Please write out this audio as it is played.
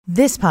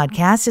This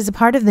podcast is a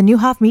part of the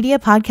Newhoff Media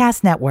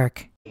Podcast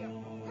Network.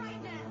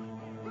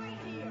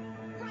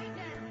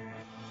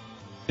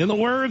 In the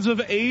words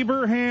of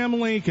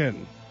Abraham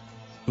Lincoln,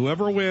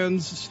 whoever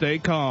wins, stay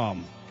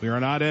calm. We are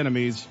not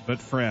enemies, but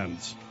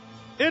friends.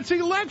 It's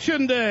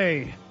Election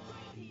Day.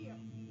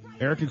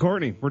 Eric and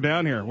Courtney, we're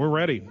down here. We're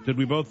ready. Did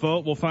we both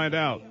vote? We'll find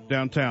out.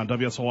 Downtown,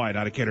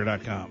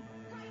 WSOY.Decatur.com.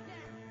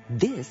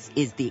 This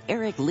is the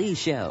Eric Lee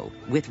Show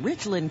with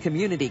Richland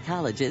Community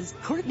College's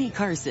Courtney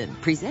Carson,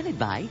 presented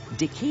by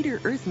Decatur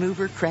Earth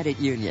Mover Credit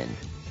Union.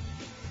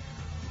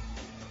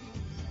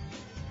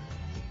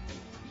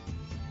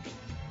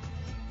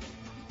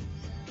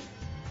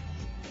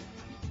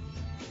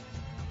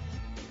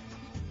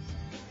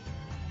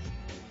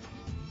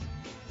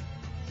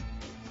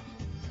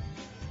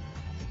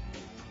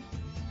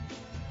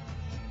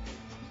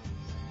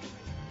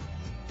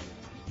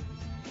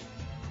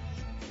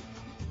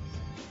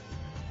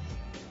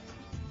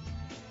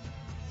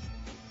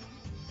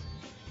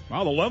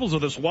 Wow, the levels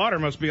of this water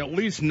must be at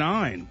least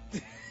 9.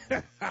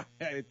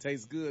 It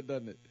tastes good,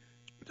 doesn't it?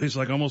 It tastes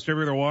like almost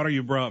every other water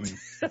you brought me.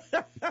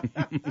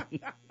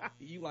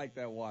 You like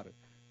that water.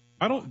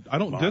 I don't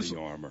Body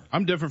armor.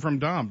 I'm different from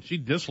Dom. She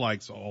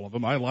dislikes all of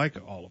them. I like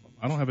all of them.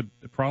 I don't have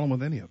a problem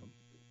with any of them.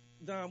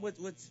 Don,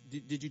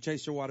 did you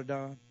taste your water,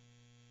 Don?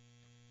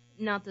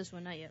 Not this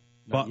one, not yet.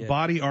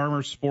 Body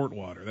Armor Sport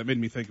Water. That made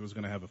me think it was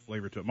going to have a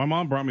flavor to it. My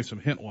mom brought me some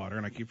Hint water,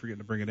 and I keep forgetting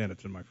to bring it in.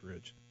 It's in my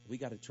fridge. We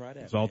got to try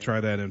that. So I'll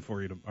try that in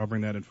for you. I'll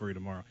bring that in for you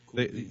tomorrow.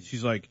 Cool.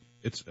 She's like,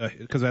 it's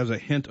because it has a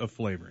hint of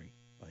flavoring.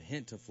 A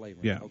hint of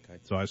flavoring. Yeah. Okay.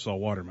 So I saw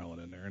watermelon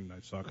in there, and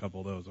I saw a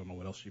couple of those. I don't know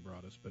what else she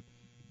brought us, but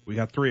we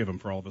got 3 of them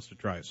for all of us to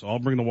try. So I'll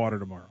bring the water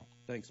tomorrow.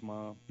 Thanks,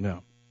 Mom.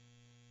 No.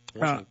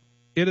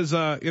 It is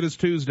Tuesday. It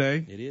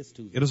is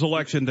Tuesday. It is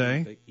Election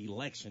Day.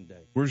 Election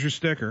Day. Where's your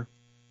sticker?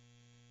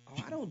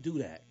 Oh, I don't do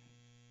that.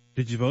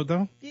 Did you vote,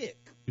 though? Dick.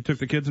 You took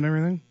the kids and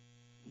everything?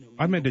 No,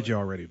 I meant, did you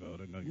already vote?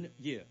 I know you.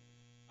 Yeah.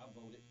 I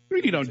voted. I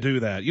mean, you don't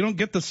do that. You don't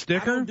get the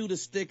sticker? I don't do the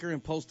sticker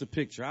and post a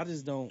picture. I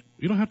just don't.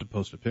 You don't have to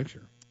post a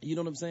picture. You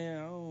know what I'm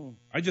saying?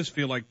 I just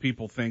feel like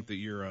people think that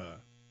you're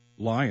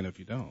lying if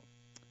you don't.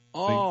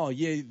 Oh,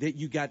 yeah. That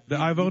you got the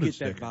I voted you get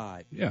sticker. that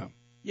vibe. Yeah.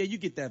 Yeah, you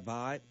get that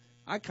vibe.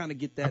 I kind of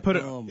get that.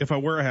 If I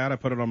wear a hat, I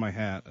put it on my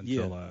hat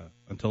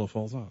until it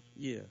falls off.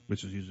 Yeah.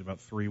 Which is usually about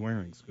 3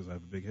 wearings because I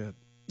have a big head.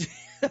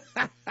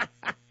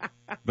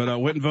 But I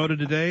went and voted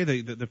today.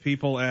 The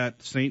people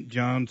at St.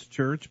 John's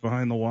Church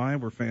behind the Y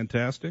were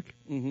fantastic.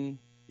 Mm-hmm.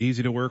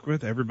 Easy to work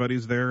with.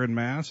 Everybody's there en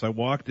masse. I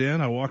walked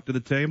to the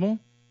table.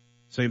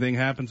 Same thing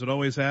happens. It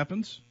always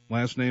happens.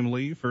 Last name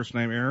Lee, first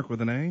name Eric with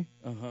an A.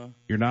 Uh-huh.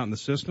 You're not in the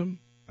system.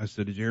 I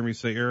said, did you hear me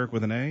say Eric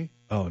with an A?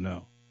 Oh,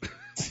 no.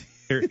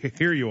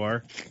 Here you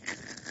are.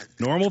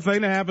 Normal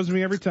thing that happens to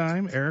me every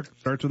time. Eric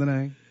starts with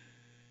an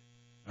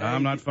A.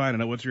 I'm not finding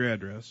it. What's your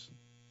address?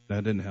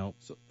 That didn't help.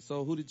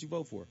 So who did you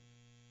vote for?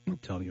 I'm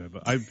telling you, you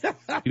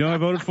know who I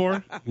voted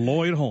for?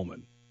 Lloyd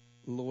Holman.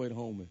 Lloyd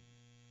Holman.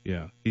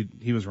 Yeah,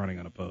 he was running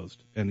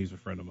unopposed, and he's a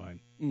friend of mine.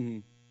 Mm-hmm.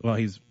 Well,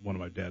 he's one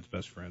of my dad's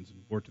best friends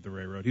and worked at the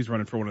railroad. He's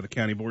running for one of the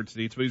county board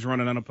seats, but he's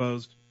running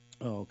unopposed.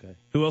 Oh, okay.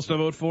 Who else did I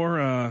vote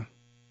for?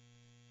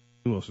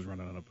 Who else is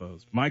running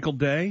unopposed? Michael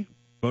Day.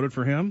 Voted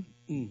for him.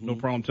 Mm-hmm. No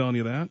problem telling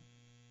you that.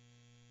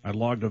 I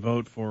logged a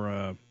vote for,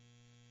 I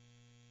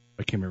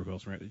can't remember who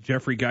else ran.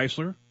 Jeffrey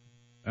Geisler.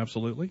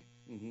 Absolutely.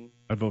 Mm-hmm.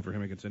 I'd vote for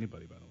him against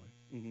anybody, by the way.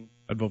 Mm-hmm.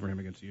 I'd vote for him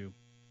against you.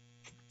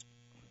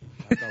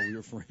 I thought we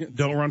were friends.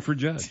 Don't run for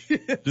judge.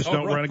 Just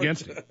don't run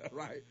against him.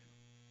 Right.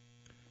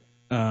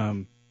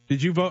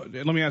 Did you vote?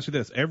 Let me ask you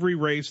this. Every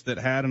race that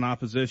had an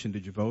opposition,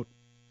 did you vote?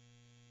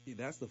 Yeah,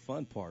 that's the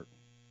fun part.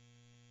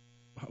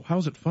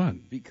 How's it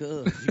fun?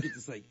 Because you get to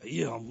say,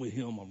 yeah, I'm with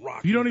him, I'm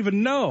rocking. You don't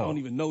even know. I don't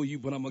even know you,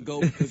 but I'm going to go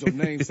because your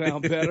name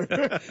sounds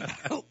better.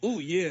 Oh,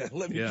 yeah,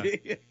 let me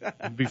get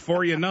it.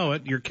 Before you know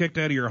it, you're kicked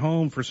out of your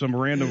home for some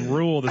random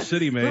rule the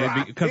city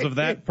made because of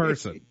that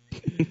person.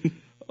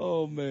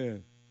 Oh,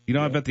 man. You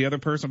know, I bet the other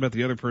person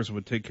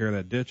would take care of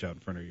that ditch out in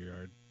front of your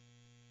yard.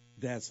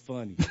 That's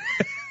funny.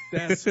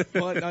 That's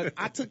fun.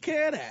 I took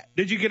care of that.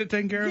 Did you get it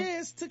taken care of?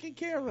 Yes, taken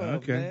care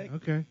of. Okay, man.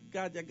 okay.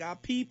 I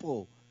got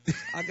people.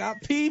 I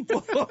got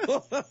people.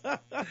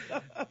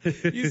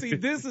 You see,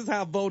 this is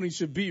how voting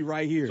should be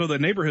right here. So the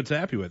neighborhood's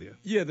happy with you.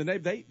 Yeah,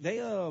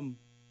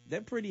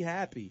 they're pretty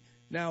happy.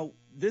 Now,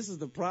 this is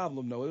the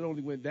problem, though. It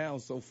only went down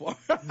so far.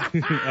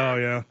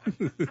 Oh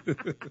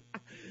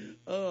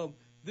yeah.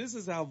 This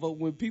is how vote.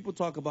 When people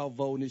talk about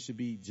voting, it should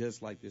be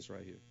just like this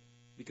right here,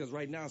 because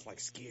right now it's like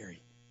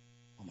scary.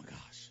 Oh my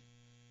gosh.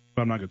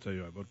 But I'm not gonna tell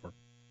you who I voted for.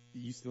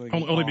 You still ain't I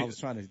was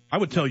trying to. I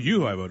would tell you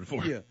who I voted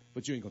for. Yeah,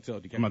 but you ain't gonna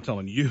tell the. I'm not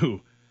telling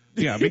you.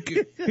 Yeah,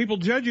 people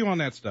judge you on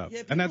that stuff,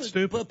 and that's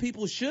stupid. But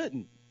people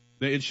shouldn't.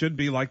 It should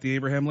be like the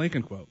Abraham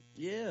Lincoln quote.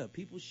 Yeah,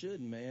 people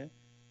shouldn't, man.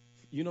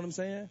 You know what I'm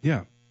saying?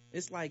 Yeah.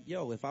 It's like,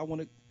 yo, if I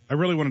want to. I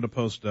really wanted to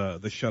post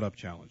the Shut Up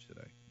Challenge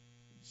today.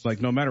 It's like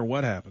no matter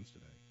what happens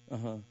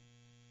today,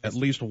 at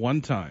least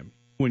one time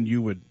when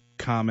you would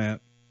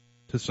comment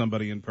to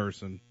somebody in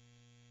person,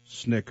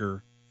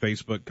 snicker,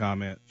 Facebook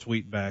comment,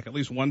 tweet back, at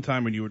least one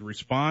time when you would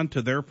respond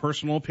to their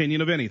personal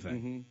opinion of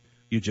anything,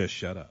 you just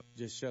shut up.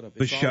 Just shut up.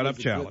 The It's shut up always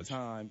a challenge. Good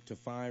time to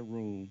find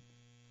room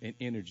and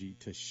energy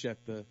to shut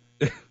the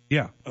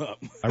Yeah. up.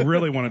 I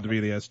really wanted to be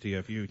the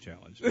STFU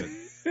challenge, but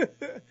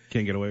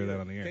can't get away with that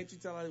on the air. Can't you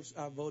tell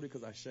I voted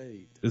because I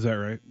shaved? Is that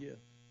right? Yeah.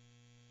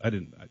 I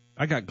didn't.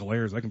 I got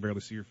glares. I can barely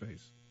see your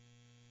face.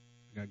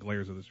 I got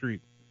glares of the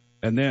street.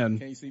 And then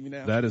Can you see me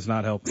now? that is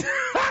not helping.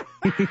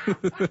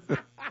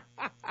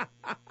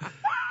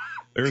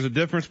 There's a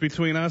difference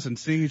between us, and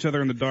seeing each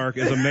other in the dark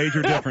is a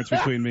major difference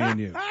between me and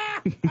you.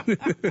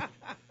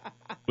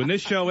 When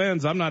this show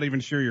ends, I'm not even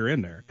sure you're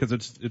in there because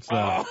it's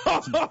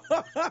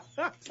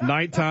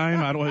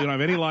nighttime. I don't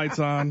have any lights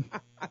on.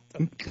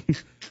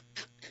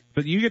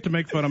 But you get to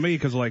make fun of me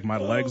because, like, my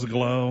legs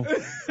glow.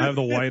 I have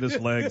the whitest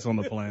legs on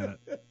the planet.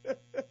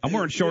 I'm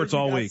wearing shorts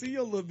all I week. see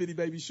your little bitty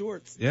baby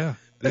shorts. Yeah.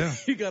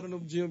 You got on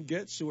them Jim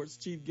Getz shorts,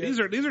 Chief Getz.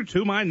 These are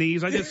to my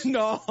knees. I just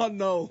No.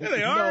 Yeah,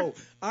 they are. No.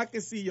 I can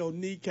see your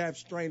kneecap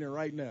straining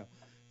right now.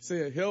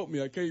 Saying, help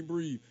me, I can't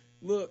breathe.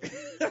 Look.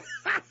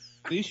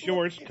 these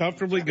shorts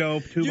comfortably go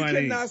to You my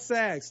cannot knees.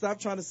 sag. Stop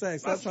trying to sag.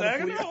 Stop I'm trying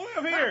sagging. to No,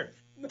 I'm here.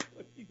 No,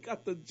 you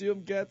got the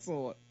Jim Getz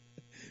on.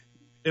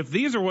 If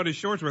these are what his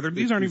shorts were,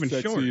 these aren't even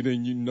short.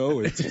 Then you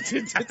know it.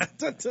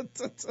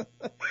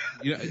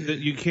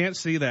 You can't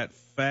see that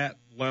fat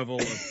level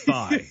of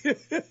thigh.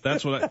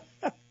 That's what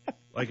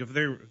like if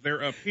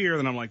they're up here,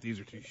 then I'm like,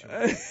 these are too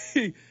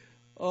short.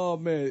 Oh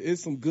man,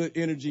 it's some good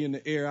energy in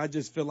the air. I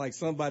just feel like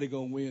somebody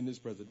gonna win this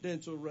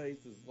presidential race.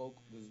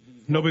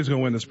 Nobody's going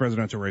to win this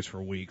presidential race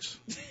for weeks.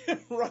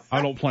 Right.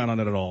 I don't plan on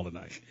it at all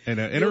tonight. And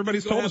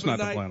everybody's told us not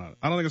to plan on it.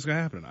 I don't think it's going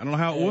to happen. I don't know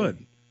how it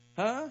would.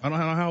 Huh? I don't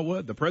know how it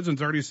would. The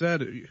president's already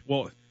said,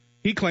 well,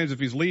 he claims if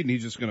he's leading,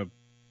 he's just going to,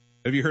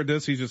 have you heard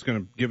this? He's just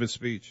going to give his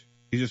speech.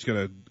 He's just going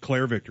to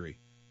declare victory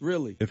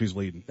Really? if he's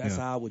leading. That's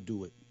yeah. how I would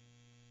do it.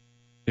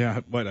 Yeah,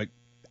 but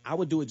I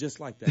would do it just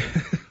like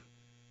that.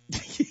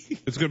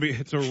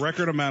 it's a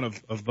record amount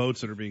of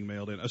votes that are being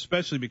mailed in,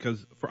 especially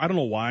because I don't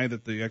know why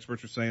that the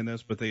experts are saying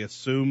this, but they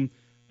assume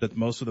that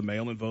most of the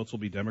mail-in votes will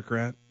be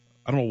Democrat.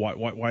 I don't know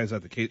why is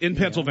that the case in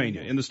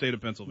Pennsylvania, in the state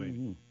of Pennsylvania.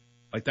 Mm-hmm.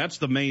 Like that's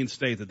the main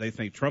state that they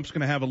think Trump's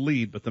going to have a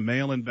lead, but the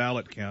mail-in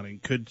ballot counting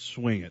could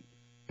swing it.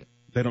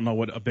 They don't know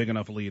what a big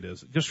enough lead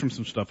is, just from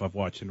some stuff I've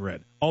watched and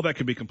read. All that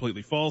could be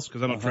completely false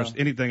because I don't trust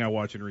anything I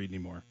watch and read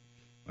anymore.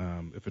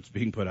 If it's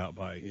being put out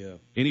by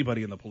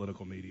anybody in the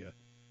political media.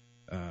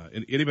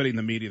 Anybody in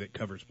the media that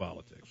covers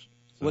politics.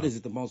 So, what is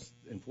it? The most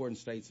important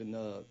states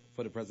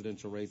for the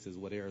presidential race is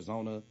what?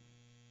 Arizona,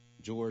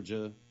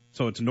 Georgia.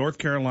 So it's North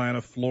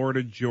Carolina,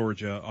 Florida,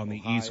 Georgia on the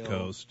East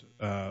Coast.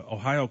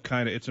 Ohio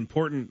kind of. It's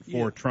important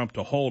for Trump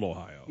to hold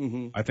Ohio.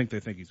 Mm-hmm. I think they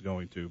think he's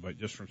going to, but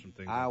just from some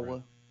things.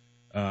 Iowa.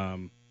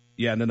 And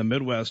then the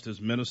Midwest is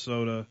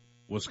Minnesota,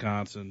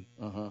 Wisconsin.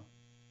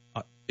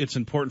 It's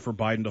important for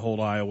Biden to hold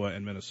Iowa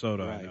and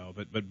Minnesota. Right. I know,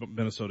 but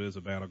Minnesota is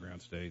a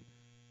battleground state.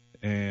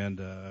 And,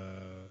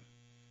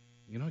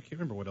 I can't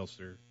remember what else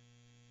there.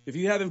 If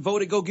you haven't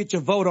voted, go get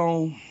your vote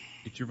on.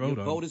 Get your vote on.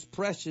 Your vote is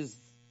precious.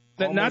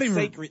 Not even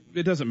sacred.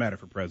 It doesn't matter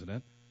for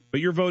president. But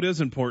your vote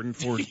is important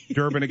for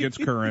Durbin against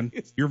Curran.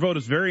 Your vote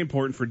is very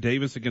important for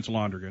Davis against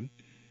Londrigan.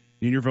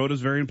 And your vote is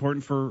very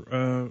important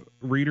for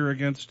Reeder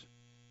against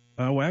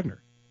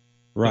Wagner.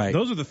 Right.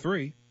 Those are the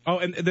three. Oh,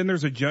 and then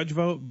there's a judge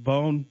vote,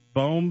 Bohm.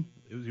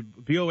 It was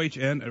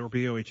B-O-H-N or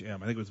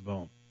B-O-H-M. I think it was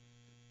Bohm.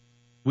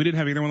 We didn't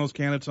have either one of those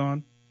candidates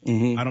on.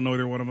 Mm-hmm. I don't know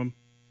either one of them.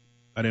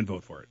 I didn't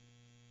vote for it.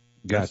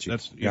 Got you.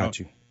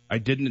 I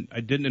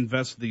didn't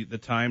invest the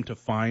time to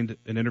find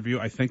an interview.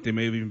 I think they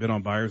may have even been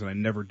on Buyers, and I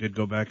never did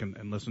go back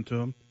and listen to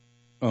them.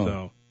 Oh.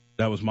 So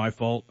that was my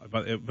fault.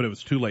 But it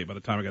was too late by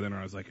the time I got in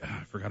there. I was like,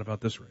 I forgot about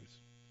this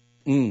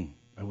race.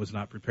 I was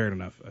not prepared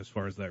enough as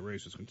far as that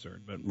race is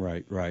concerned. But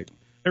right.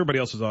 Everybody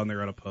else is on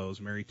there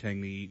unopposed. Mary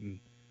Tangney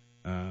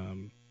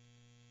Eaton,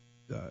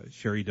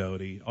 Sherry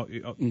Doty.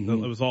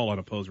 It was all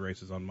unopposed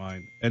races on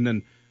mine. And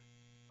then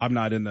I'm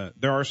not in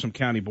there are some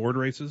county board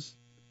races,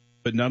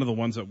 but none of the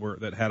ones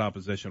that had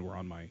opposition were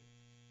on my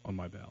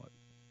ballot.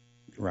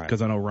 Right.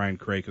 Because I know Ryan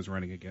Craik is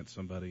running against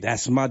somebody.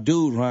 That's my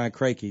dude, Ryan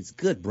Craik. He's a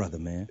good brother,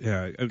 man.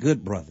 Yeah.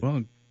 Good brother.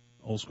 Well,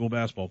 old school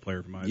basketball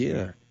player from my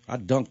Yeah. I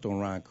dunked on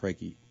Ryan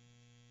Craik.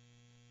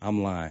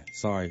 I'm lying.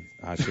 Sorry.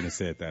 I shouldn't have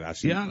said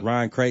that.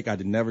 Ryan Craik, I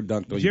never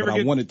dunked on you, but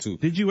I wanted to.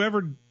 Did you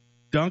ever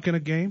dunk in a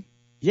game?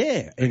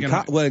 Yeah. In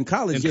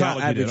college,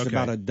 I averaged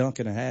about a dunk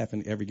and a half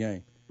in every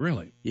game.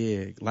 Really?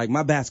 Yeah. Like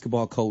my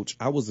basketball coach,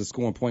 I was a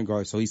scoring point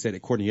guard, so he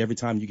said, Courtney, every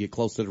time you get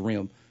close to the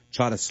rim,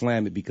 try to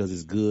slam it because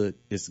it's good.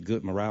 It's a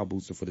good morale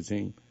booster for the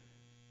team.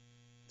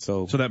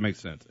 So that makes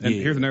sense. And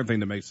here's another thing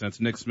that makes sense.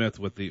 Nick Smith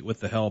with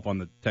the help on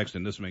the text,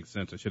 and this makes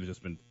sense. I should have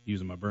just been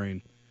using my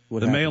brain.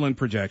 The mail-in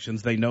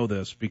projections, they know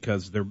this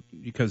because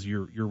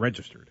you're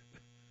registered.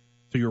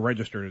 So you're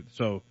registered.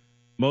 So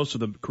most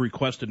of the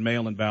requested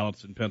mail-in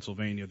ballots in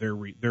Pennsylvania,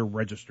 they're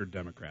registered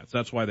Democrats.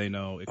 That's why they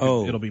know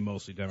it'll be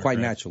mostly Democrats. Quite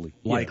naturally.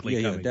 Likely.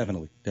 Yeah,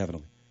 definitely.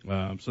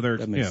 So they're,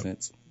 that makes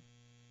sense.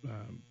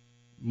 And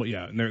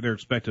they're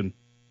expecting,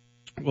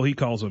 well, he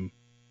calls them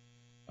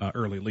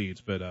early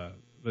leads, but I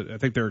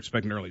think they're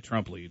expecting early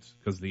Trump leads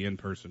because the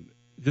in-person.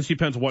 This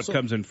depends on what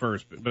comes in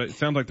first, but it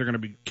sounds like they're going to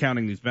be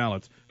counting these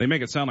ballots. They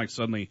make it sound like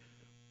suddenly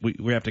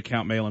we have to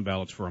count mail-in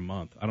ballots for a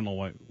month. I don't know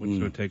what's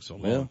going to take so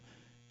long. Well,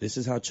 this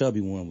is how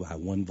Chubby won by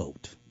one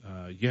vote.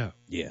 Yeah.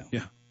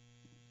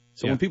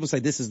 So when people say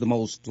this is the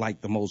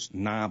most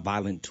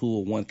non-violent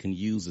tool one can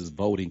use is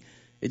voting,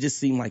 it just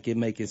seemed like it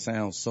make it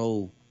sound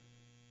so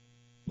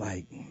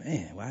like,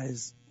 man, why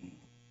is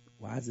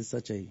it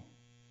such a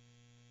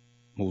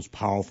most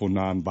powerful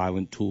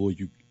non-violent tool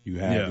you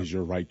have is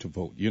your right to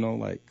vote? You know,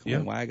 like, come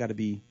on, why I got to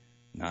be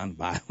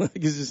non-violent?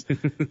 It's just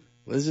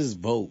let's just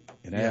vote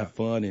and have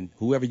fun. And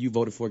whoever you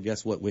voted for,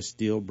 guess what? We're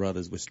still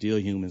brothers. We're still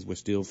humans. We're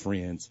still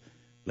friends.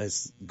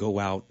 Let's go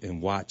out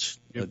and watch.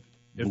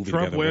 If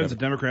Trump wins, the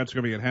Democrats are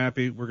going to be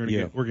unhappy. We're going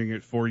to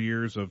get 4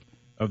 years of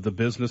the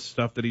business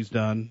stuff that he's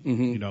done.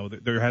 Mm-hmm. You know,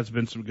 there has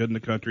been some good in the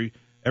country.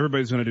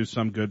 Everybody's going to do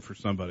some good for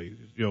somebody.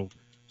 You know,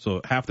 so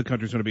half the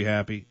country's going to be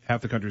happy,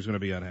 half the country's going to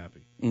be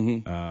unhappy.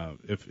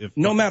 Mm-hmm. If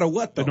no matter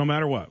what, though. No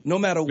matter what. If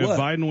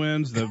Biden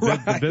wins,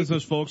 the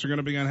business folks are going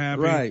to be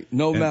unhappy. Right.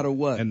 No matter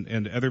what.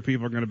 And other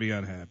people are going to be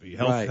unhappy.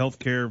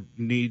 Healthcare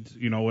needs,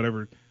 you know,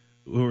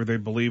 whoever they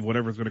believe,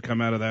 whatever's going to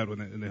come out of that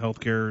in the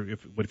healthcare.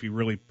 If he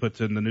really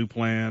puts in the new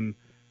plan,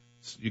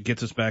 it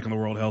gets us back in the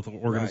World Health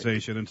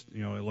Organization and,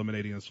 you know,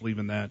 eliminating us,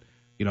 leaving that.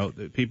 You know,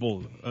 the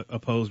people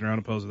opposed or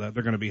unopposed to that,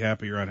 they're going to be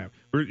happy or unhappy.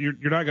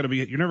 You're never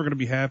going to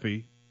be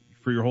happy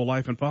for your whole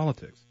life in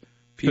politics.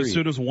 Period. As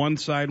soon as one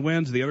side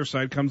wins, the other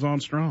side comes on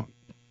strong.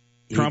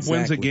 Trump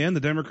wins again, the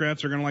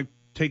Democrats are going to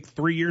take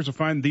 3 years to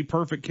find the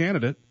perfect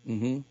candidate.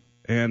 Mm-hmm.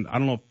 And I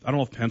don't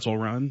know if Pence will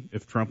run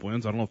if Trump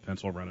wins. I don't know if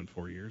Pence will run in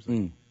 4 years.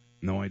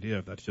 No idea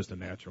if that's just a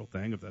natural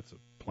thing, if that's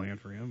a plan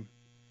for him.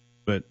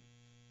 But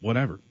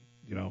whatever,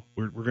 you know,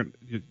 we're going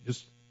to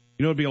just,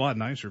 you know, it'd be a lot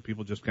nicer if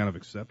people just kind of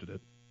accepted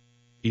it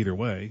either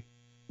way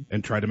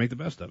and tried to make the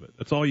best of it.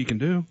 That's all you can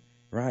do.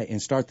 Right,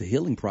 and start the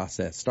healing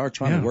process. Start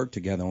trying to work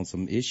together on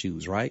some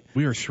issues, right?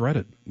 We are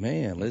shredded.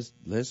 Man,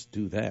 let's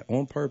do that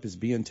on purpose.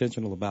 Be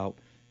intentional about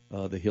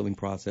the healing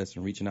process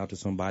and reaching out to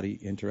somebody,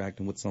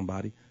 interacting with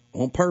somebody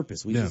on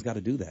purpose. We just got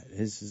to do that.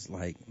 It's just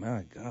like,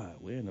 my God,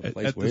 we're in a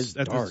place where it's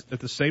dark. At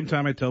the same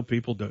time, I tell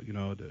people,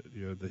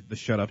 the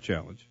shut up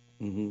challenge.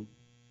 Mm-hmm.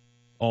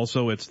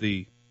 Also, it's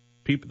the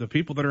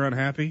people that are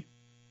unhappy.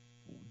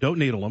 Don't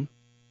needle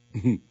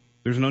them.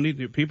 There's no need.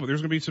 There's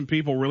going to be some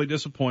people really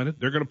disappointed.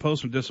 They're going to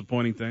post some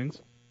disappointing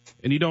things,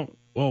 and you don't.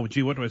 Oh,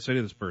 gee, what do I say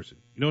to this person?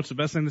 You know what's the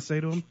best thing to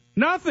say to them?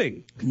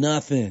 Nothing.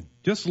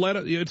 Just let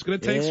it. It's going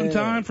to take some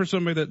time for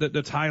somebody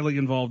that's highly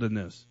involved in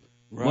this.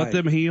 Right. Let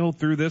them heal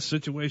through this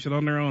situation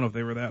on their own. If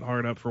they were that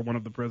hard up for one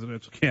of the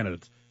presidential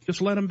candidates,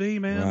 just let them be,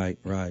 man.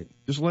 Right.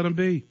 Just let them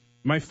be.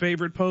 My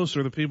favorite posts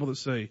are the people that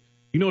say,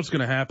 "You know what's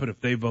going to happen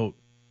if they vote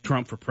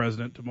Trump for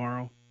president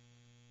tomorrow?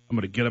 I'm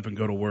going to get up and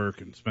go to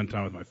work and spend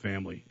time with my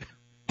family."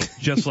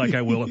 Just like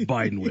I will if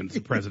Biden wins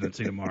the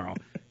presidency tomorrow.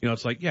 You know,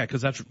 it's like, yeah,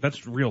 because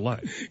that's real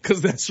life.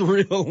 Because that's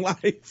real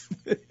life.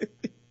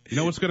 You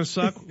know what's going to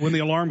suck? When the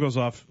alarm goes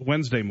off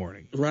Wednesday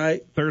morning.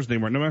 Right. Thursday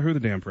morning, no matter who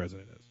the damn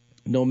president is.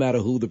 No matter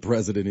who the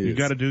president is. You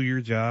got to do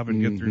your job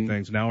and get through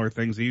things. Now, are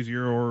things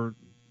easier or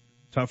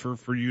tougher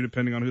for you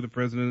depending on who the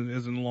president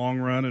is in the long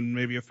run and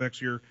maybe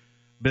affects your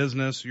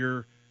business,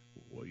 your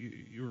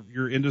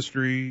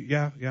industry?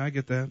 Yeah, I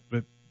get that.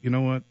 But you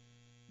know what?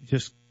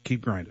 Just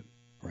keep grinding.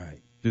 Right.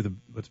 Do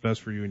what's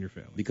best for you and your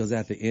family. Because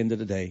at the end of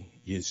the day,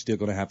 you're still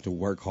going to have to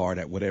work hard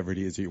at whatever it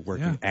is you're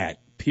working at,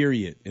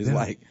 period. It's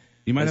like,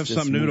 you might have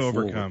something new to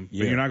overcome, but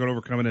you're not going to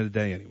overcome it in a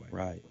day anyway.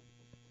 Right.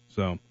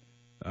 So,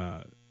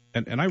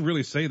 and I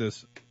really say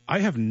this, I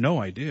have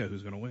no idea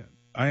who's going to win.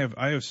 I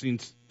have seen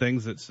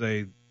things that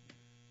say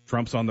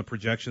Trump's on the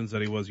projections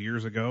that he was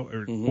years ago,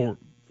 or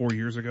 4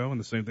 years ago, and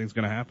the same thing's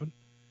going to happen.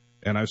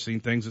 And I've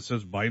seen things that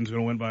says Biden's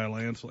going to win by a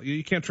landslide.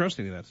 You can't trust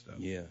any of that stuff.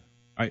 Yeah.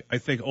 I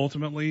think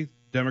ultimately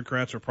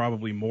Democrats are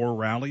probably more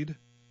rallied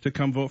to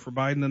come vote for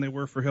Biden than they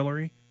were for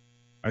Hillary.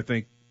 I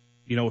think,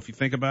 you know, if you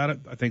think about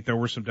it, I think there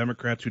were some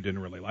Democrats who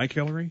didn't really like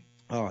Hillary.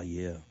 Oh,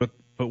 yeah. But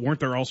weren't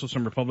there also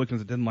some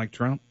Republicans that didn't like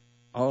Trump?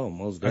 Oh,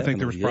 most definitely. I think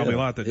there was probably a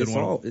lot that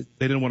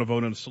they didn't want to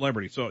vote in a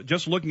celebrity. So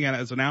just looking at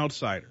it as an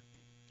outsider.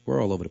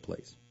 We're all over the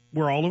place.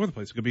 We're all over the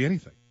place. It could be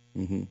anything.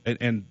 Mm-hmm.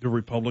 And the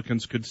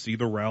Republicans could see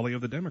the rally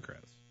of the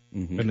Democrats.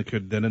 Mm-hmm. And it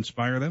could then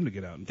inspire them to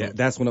get out and vote.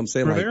 That's what I'm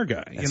saying. For like, their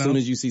guy. As soon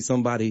as you see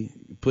somebody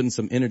putting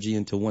some energy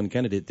into one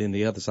candidate, then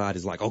the other side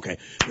is like, okay,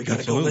 we got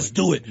to go. Let's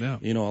do it. Yeah.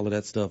 You know, all of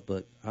that stuff.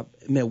 But,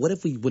 man, what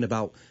if we went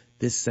about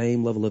this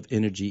same level of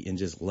energy and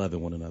just loving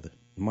one another?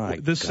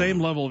 Same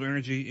level of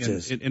energy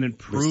in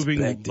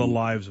improving the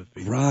lives of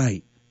people.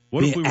 Right.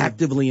 What Being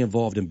actively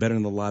involved in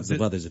bettering the lives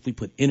of others. If we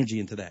put energy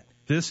into that.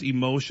 This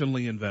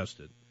emotionally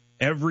invested.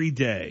 Every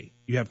day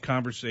you have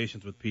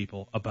conversations with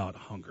people about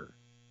hunger.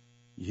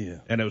 Yeah.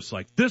 And it was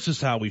like, this is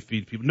how we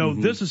feed people. No,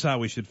 this is how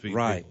we should feed people.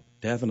 Right,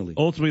 definitely.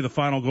 Ultimately, the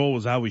final goal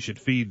was how we should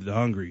feed the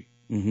hungry.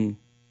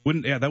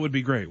 Mm-hmm. That would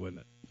be great,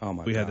 wouldn't it? Oh,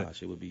 my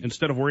gosh, it would be.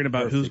 Instead of worrying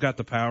about who's got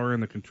the power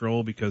and the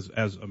control, because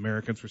as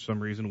Americans, for some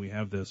reason, we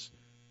have this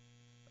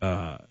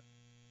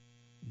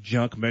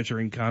junk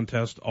measuring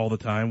contest all the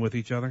time with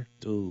each other,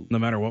 Dude. no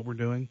matter what we're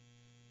doing.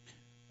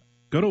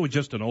 Go to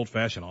just an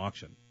old-fashioned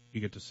auction.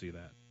 You get to see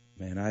that.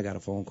 Man, I got a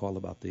phone call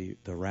about the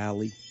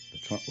rally, the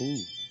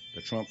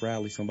Trump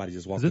rally. Somebody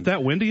just walked Is it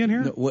that windy in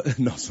here?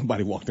 No,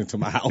 somebody walked into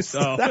my house.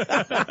 Oh.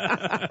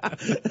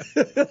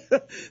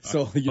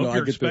 So, Hope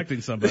you're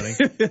expecting somebody.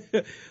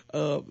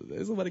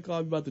 Somebody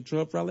called me about the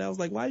Trump rally. I was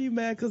like, why are you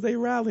mad? Because they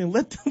rallying.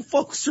 Let them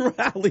folks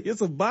rally.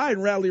 It's a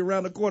Biden rally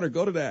around the corner.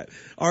 Go to that.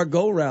 Our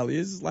Go rally.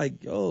 It's just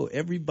like,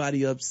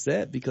 everybody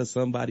upset because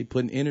somebody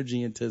putting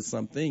energy into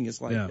something.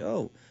 It's like,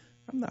 I'm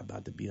not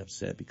about to be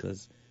upset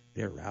because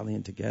they're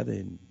rallying together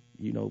and,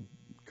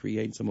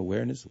 creating some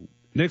awareness.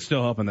 Nick's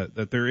still hoping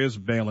that there is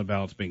mail-in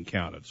ballots being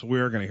counted, so we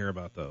are going to hear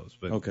about those.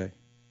 But, okay.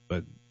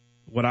 But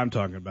what I'm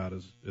talking about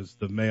is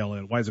the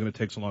mail-in. Why is it going to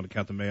take so long to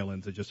count the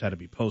mail-ins that just had to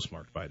be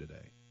postmarked by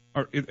today?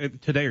 Or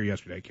today or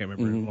yesterday, I can't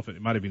remember.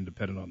 It might have been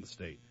dependent on the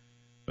state.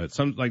 But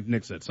like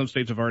Nick said, some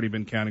states have already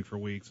been counting for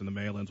weeks, and the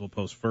mail-ins will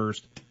post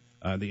first.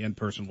 The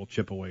in-person will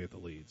chip away at the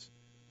leads.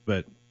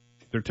 But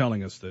they're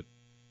telling us that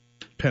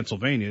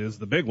Pennsylvania is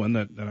the big one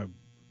that I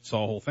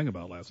saw a whole thing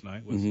about last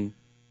night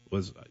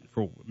was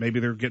for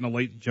maybe they're getting a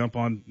late jump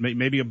on,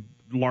 maybe a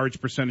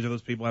large percentage of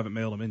those people haven't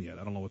mailed them in yet.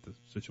 I don't know what the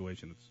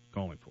situation is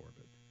calling for,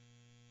 but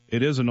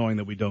it is annoying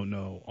that we don't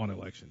know on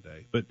election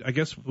day. But I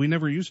guess we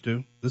never used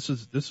to. This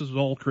is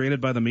all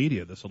created by the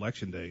media, this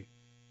election day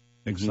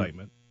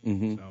excitement.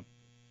 So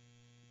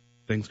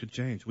things could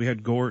change. We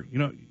had Gore,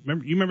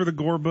 remember the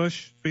Gore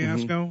Bush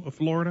fiasco of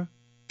Florida?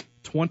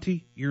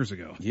 20 years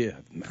ago. Yeah.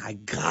 My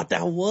God,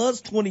 that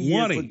was 20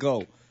 years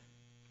ago.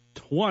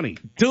 20.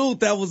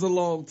 Dude, that was a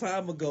long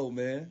time ago,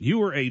 man. You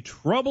were a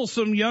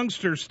troublesome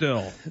youngster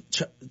still.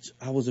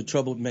 I was a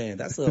troubled man.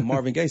 That's a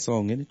Marvin Gaye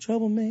song, isn't it?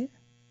 Troubled Man?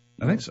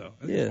 I think so.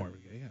 Yeah. Marvin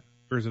Gaye, yeah.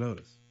 Or is it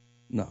Otis?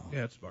 No.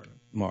 Yeah, it's Marvin.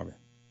 Marvin.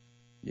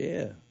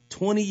 Yeah.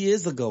 20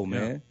 years ago,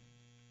 man.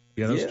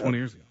 Yeah, that was 20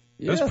 years ago.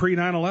 Yeah. That was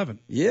pre-9/11.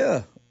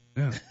 Yeah.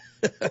 Yeah.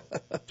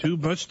 2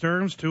 Bush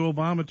terms, 2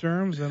 Obama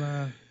terms, and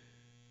a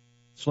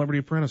Celebrity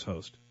Apprentice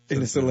host.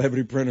 And a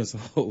Celebrity Apprentice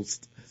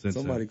host.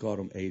 Somebody called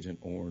him Agent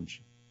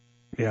Orange.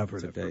 Yeah, I've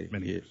heard that for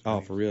many years.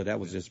 Oh, for real? That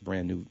was just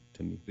brand new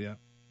to me. Yeah.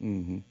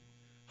 Mm-hmm.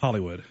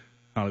 Hollywood,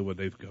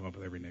 they've come up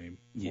with every name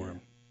for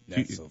him.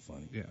 That's so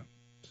funny. Yeah.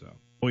 So,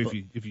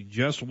 if you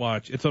just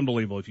watch, it's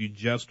unbelievable. If you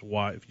just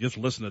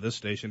listen to this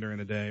station during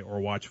the day or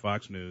watch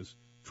Fox News,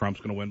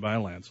 Trump's going to win by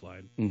a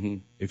landslide. Mm-hmm.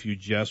 If you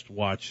just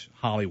watch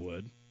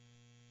Hollywood,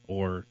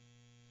 or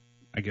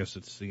I guess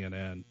it's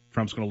CNN,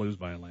 Trump's going to lose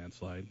by a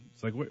landslide.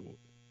 It's like, wait.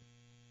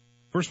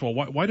 First of all,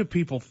 why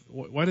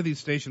do these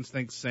stations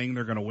think saying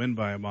they're going to win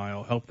by a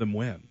mile help them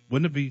win?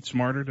 Wouldn't it be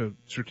smarter to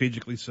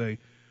strategically say,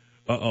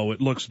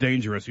 it looks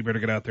dangerous, you better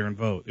get out there and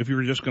vote, if you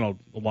were just going to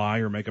lie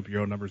or make up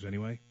your own numbers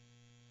anyway?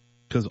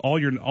 Because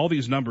all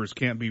these numbers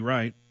can't be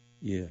right.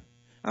 Yeah.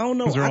 I don't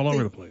know. Because they're all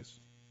over the place.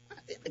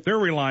 They're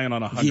relying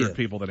on 100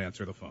 people that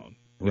answer the phone.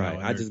 Right.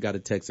 I just got a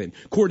text saying,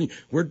 Courtney,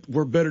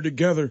 we're better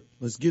together.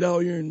 Let's get out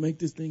here and make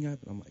this thing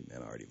happen. I'm like,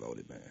 man, I already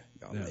voted, man.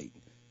 Y'all late.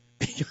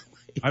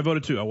 I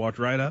voted too. I walked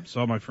right up,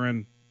 saw my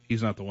friend.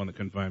 He's not the one that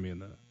couldn't find me in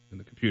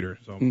the computer.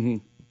 So,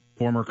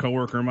 former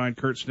coworker of mine,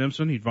 Kurt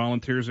Stimson, he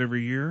volunteers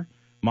every year.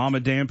 Mama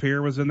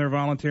Dampier was in there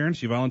volunteering.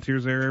 She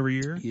volunteers there every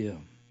year. Yeah.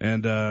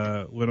 And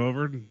went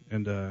over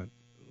and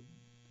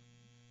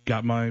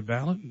got my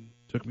ballot. And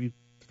took me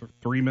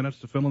 3 minutes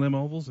to fill in them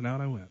ovals, and out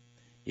I went.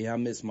 Yeah, I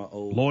miss my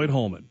old Lloyd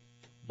Holman.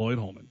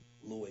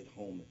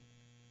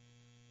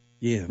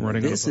 Yeah,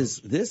 man, this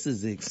is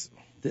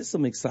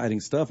some exciting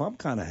stuff. I'm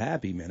kind of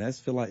happy, man. It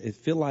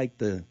feel like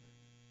the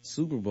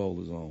Super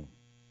Bowl is on.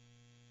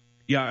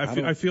 Yeah,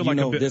 I feel like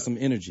there's some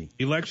energy.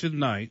 Election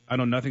night. I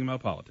know nothing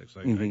about politics.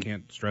 I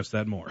can't stress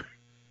that more.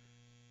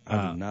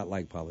 I do not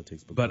like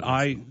politics, but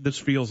this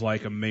feels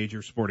like a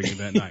major sporting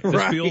event night.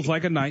 This feels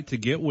like a night to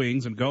get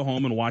wings and go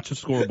home and watch the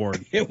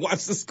scoreboard.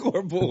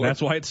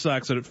 That's why it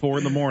sucks that at 4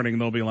 a.m.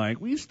 they'll be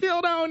like, "We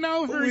still don't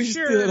know for sure. We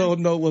still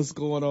don't know what's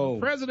going on.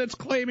 The president's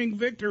claiming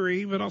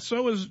victory, but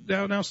so is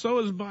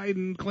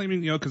Biden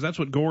claiming, because that's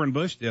what Gore and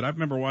Bush did. I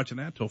remember watching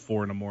that till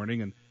 4 a.m.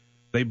 and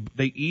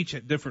they each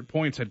at different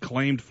points had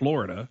claimed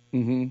Florida.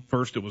 Mm-hmm.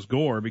 First it was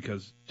Gore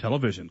because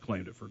television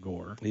claimed it for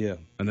Gore. Yeah.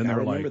 And then they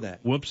were like,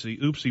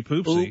 whoopsie, oopsie,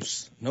 poopsie.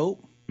 Oops.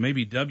 Nope.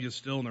 Maybe W's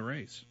still in the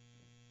race.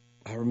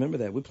 I remember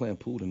that. We're playing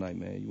pool tonight,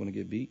 man. You want to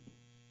get beat?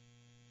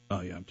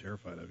 Oh, yeah, I'm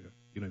terrified of you.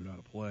 You don't even know how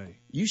to play.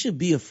 You should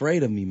be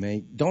afraid of me,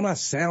 man. Don't I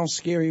sound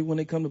scary when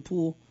they come to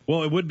pool?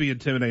 Well, it would be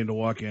intimidating to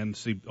walk in and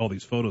see all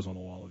these photos on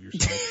the wall of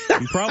yourself.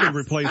 You probably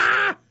replace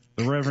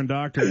the Reverend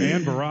Doctor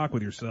and Barack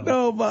with yourself.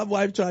 No, my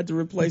wife tried to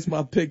replace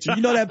my picture.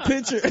 You know that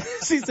picture?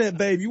 She said,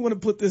 babe, you want to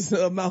put this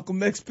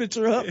Malcolm X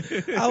picture up?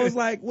 I was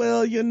like,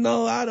 well,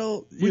 I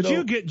don't. Would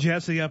you get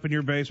Jesse up in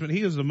your basement?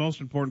 He is the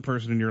most important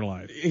person in your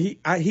life.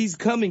 He's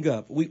coming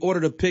up. We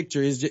ordered a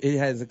picture. It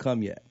hasn't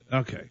come yet.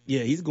 Okay.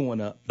 Yeah, he's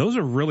going up. Those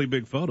are really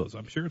big photos.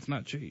 I'm sure it's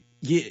not cheap.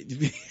 Yeah.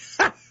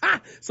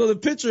 So the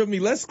picture of me,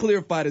 let's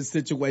clarify the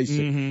situation.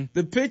 Mm-hmm.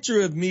 The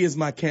picture of me is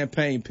my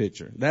campaign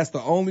picture. That's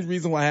the only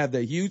reason why I have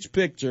that huge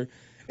picture.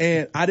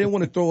 And I didn't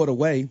want to throw it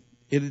away.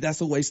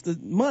 That's a waste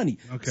of money.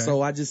 Okay.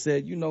 So I just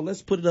said,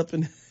 let's put it up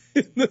in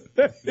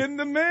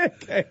the man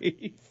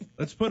cave.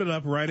 Let's put it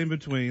up right in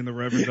between the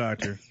Reverend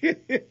Doctor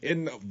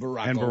and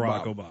Barack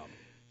Obama.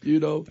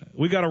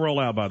 We got to roll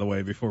out, by the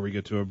way, before we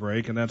get to a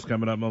break, and that's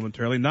coming up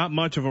momentarily. Not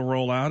much of a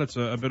rollout. It's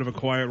a bit of a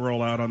quiet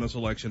rollout on this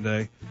election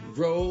day.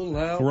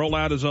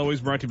 Rollout is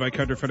always brought to you by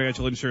Cutter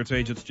Financial Insurance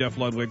Agents Jeff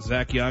Ludwig,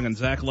 Zach Young, and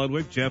Zach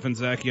Ludwig. Jeff and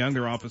Zach Young,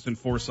 their office in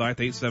Forsyth,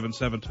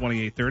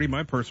 877-2830.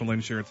 My personal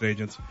insurance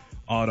agents,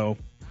 auto,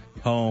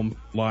 home,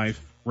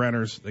 life,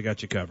 renters, they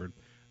got you covered.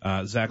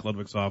 Zach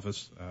Ludwig's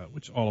office,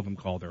 which all of them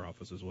call their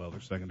office as well,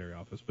 their secondary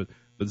office. But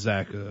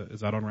Zach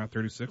is out on Route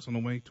 36 on the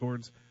way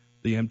towards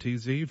the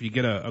MTZ. If you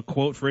get a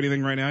quote for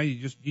anything right now,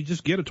 you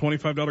just get a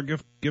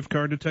 $25 gift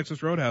card to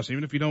Texas Roadhouse,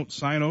 even if you don't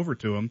sign over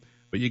to them,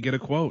 but you get a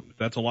quote.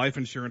 That's a life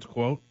insurance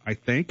quote, I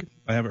think.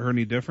 I haven't heard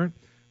any different.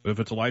 But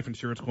if it's a life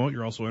insurance quote,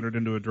 you're also entered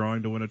into a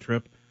drawing to win a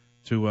trip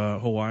to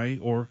Hawaii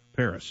or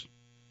Paris.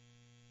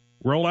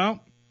 Roll out.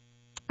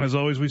 As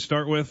always, we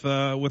start with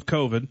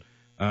COVID.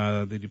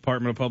 The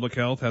Department of Public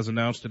Health has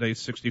announced today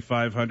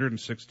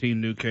 6,516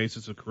 new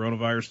cases of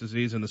coronavirus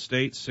disease in the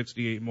state.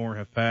 68 more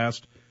have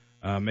passed.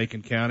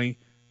 Macon County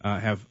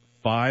have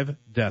 5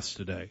 deaths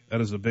today.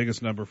 That is the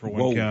biggest number for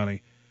one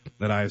county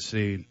that I have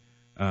seen.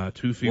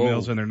 2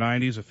 females in their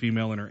 90s, a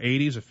female in her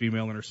 80s, a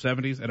female in her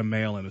 70s, and a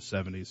male in his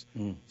 70s.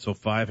 So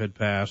 5 had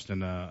passed,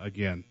 and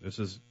again, this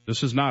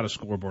is not a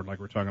scoreboard like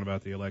we're talking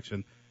about the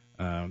election.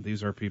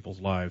 These are people's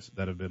lives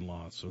that have been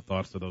lost. So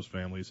thoughts to those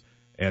families.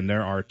 And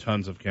there are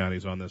tons of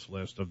counties on this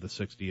list of the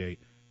 68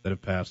 that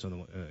have passed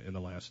in the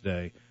last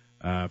day.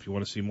 If you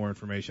want to see more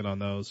information on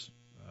those,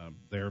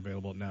 they're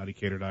available at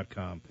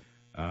nowdecatur.com.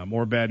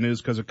 More bad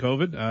news because of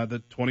COVID. The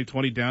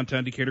 2020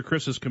 Downtown Decatur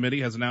Christmas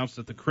Committee has announced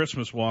that the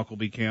Christmas Walk will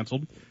be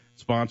canceled.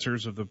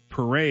 Sponsors of the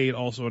parade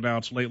also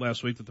announced late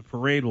last week that the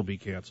parade will be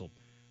canceled.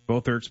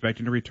 Both are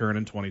expecting to return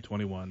in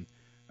 2021.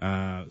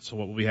 So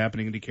what will be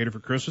happening in Decatur for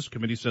Christmas?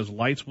 Committee says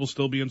lights will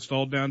still be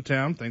installed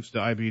downtown thanks to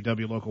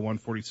IBEW Local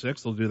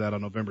 146. They'll do that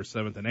on November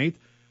 7th and 8th.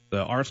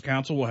 The Arts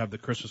Council will have the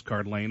Christmas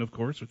card lane, of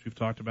course, which we've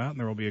talked about, and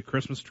there will be a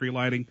Christmas tree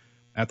lighting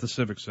at the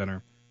Civic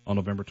Center on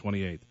November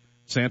 28th.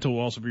 Santa will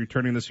also be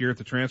returning this year at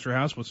the Transfer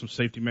House with some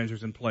safety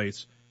measures in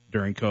place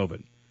during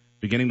COVID.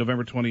 Beginning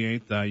November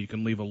 28th, you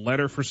can leave a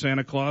letter for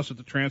Santa Claus at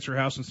the Transfer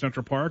House in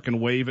Central Park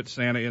and wave at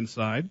Santa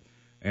inside.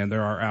 And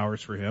there are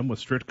hours for him. With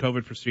strict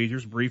COVID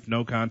procedures, brief,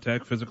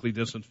 no-contact, physically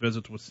distant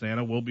visits with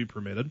Santa will be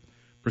permitted.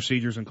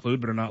 Procedures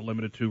include, but are not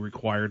limited to,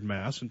 required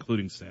masks,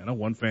 including Santa,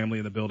 1 family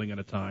in the building at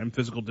a time,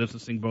 physical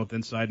distancing both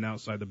inside and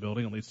outside the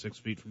building, at least 6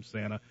 feet from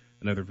Santa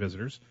and other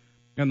visitors.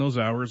 And those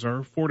hours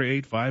are 4 to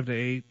 8, 5 to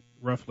 8,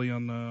 roughly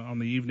on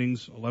the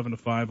evenings, 11 to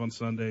 5 on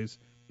Sundays.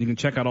 You can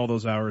check out all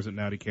those hours at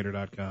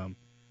nowdecatur.com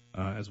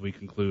as we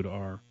conclude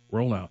our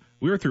rollout.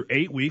 We were through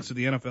 8 weeks of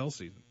the NFL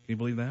season. Can you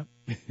believe that?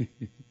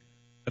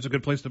 That's a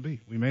good place to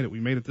be. We made it. We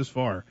made it this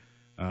far.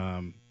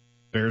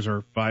 Bears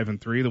are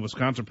 5-3. The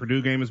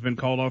Wisconsin-Purdue game has been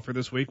called off for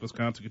this week.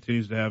 Wisconsin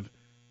continues to have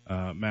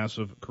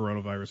massive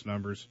coronavirus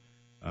numbers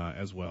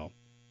as well.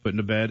 Putting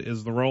to bed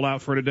is the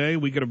rollout for today.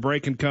 We get a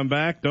break and come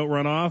back. Don't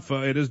run off.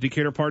 It is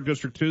Decatur Park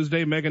District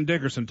Tuesday. Megan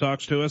Dickerson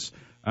talks to us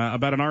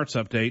about an arts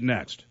update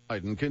next.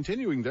 Biden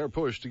continuing their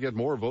push to get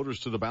more voters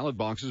to the ballot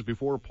boxes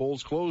before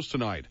polls close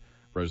tonight.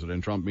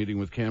 President Trump meeting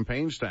with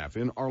campaign staff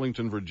in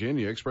Arlington,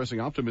 Virginia, expressing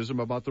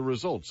optimism about the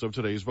results of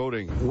today's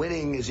voting.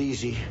 Winning is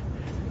easy.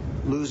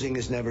 Losing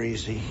is never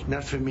easy.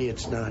 Not for me,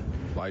 it's not.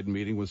 Biden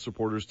meeting with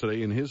supporters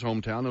today in his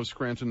hometown of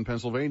Scranton,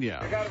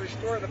 Pennsylvania. We got to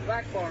restore the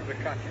backbone of the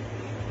country.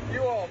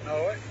 You all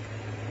know it.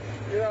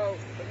 You know,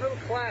 the middle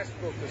class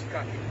built this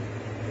country.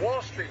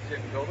 Wall Street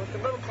didn't build it. The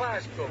middle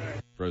class built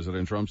it.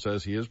 President Trump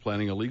says he is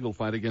planning a legal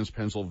fight against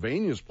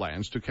Pennsylvania's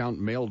plans to count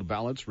mailed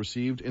ballots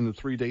received in the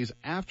 3 days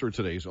after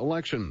today's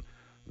election.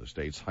 The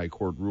state's high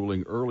court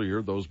ruling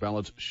earlier, those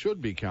ballots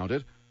should be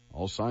counted.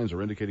 All signs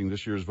are indicating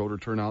this year's voter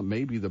turnout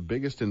may be the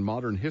biggest in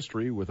modern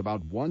history, with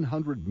about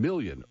 100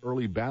 million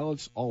early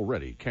ballots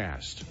already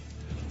cast.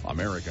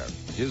 America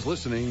is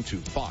listening to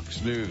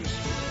Fox News.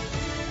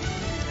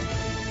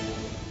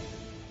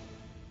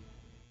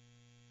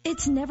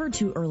 It's never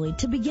too early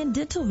to begin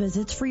dental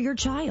visits for your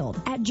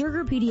child. At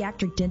Jurger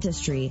Pediatric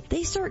Dentistry,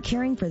 they start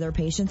caring for their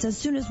patients as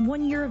soon as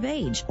 1 year of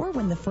age or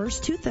when the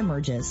first tooth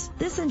emerges.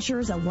 This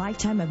ensures a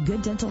lifetime of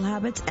good dental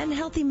habits and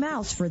healthy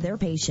mouths for their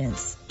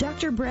patients.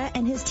 Dr. Brett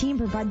and his team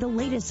provide the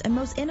latest and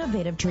most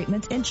innovative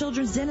treatments in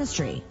children's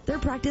dentistry. Their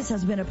practice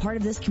has been a part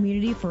of this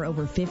community for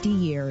over 50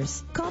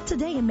 years. Call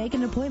today and make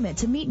an appointment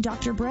to meet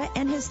Dr. Brett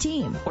and his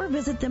team, or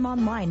visit them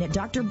online at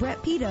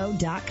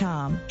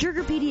drbrettpedo.com.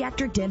 Jurger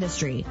Pediatric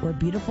Dentistry, where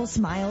beautiful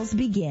smiles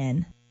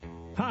begin.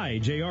 Hi,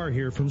 JR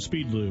here from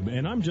Speed Lube,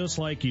 and I'm just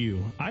like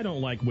you. I don't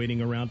like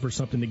waiting around for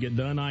something to get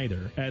done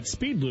either. At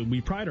Speed Lube,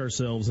 we pride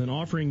ourselves in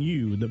offering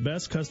you the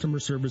best customer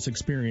service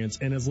experience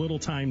in as little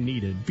time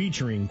needed,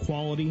 featuring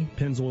quality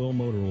Pennzoil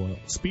motor oil.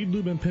 Speed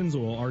Lube and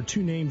Pennzoil are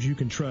two names you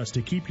can trust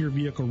to keep your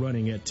vehicle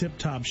running at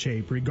tip-top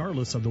shape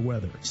regardless of the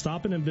weather.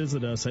 Stop in and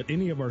visit us at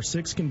any of our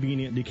 6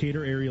 convenient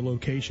Decatur area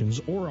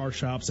locations or our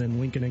shops in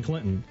Lincoln and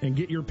Clinton, and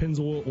get your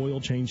Pennzoil oil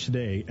change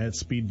today at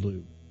Speed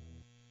Lube.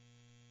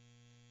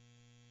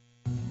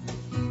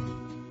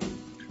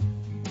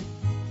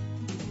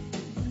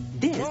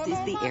 This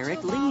is the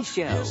Eric Lee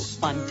Show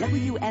on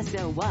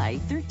WSOY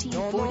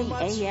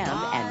 1340 AM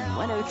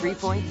and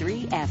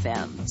 103.3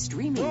 FM.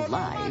 Streaming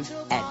live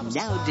at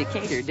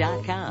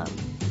nowdecatur.com.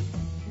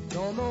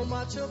 Don't know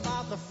much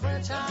about the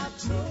French I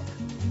took,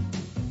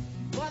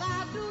 but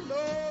I do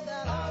know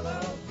that I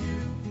love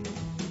you.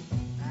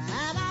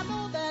 And I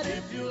know that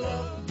if you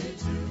love me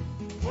too,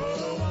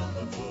 what a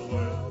wonderful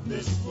world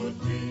this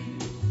would be.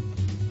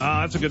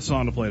 That's a good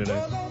song to play today.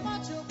 Don't know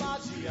much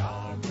about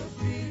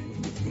geography.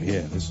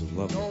 Yeah, this is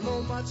lovely. Don't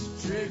know much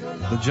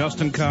The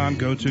Justin Kahn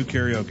go-to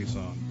karaoke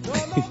song.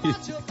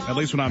 At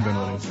least when I've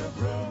been with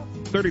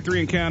him. 33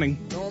 and counting.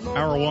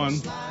 Hour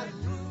 1.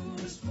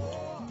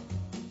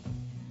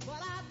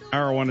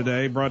 Hour 1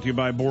 today, brought to you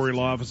by Borey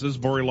Law Offices.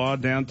 Borey Law,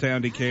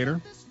 downtown Decatur.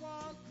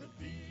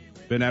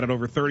 Been at it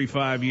over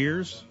 35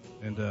 years.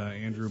 And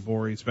Andrew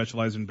Borey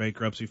specializes in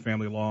bankruptcy,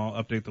 family law,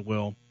 update the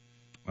will,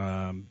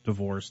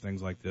 divorce,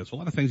 things like this. A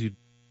lot of things you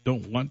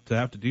don't want to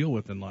have to deal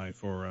with in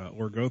life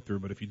or go through.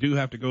 But if you do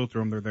have to go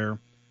through them, they're there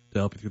to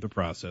help you through the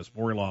process.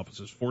 Borey Law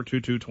Offices,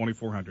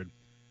 422-2400,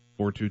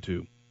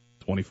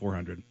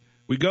 422-2400.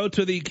 We go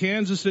to the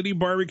Kansas City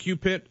Barbecue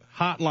Pit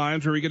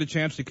hotlines where we get a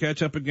chance to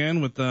catch up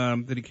again with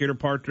the Decatur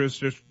Park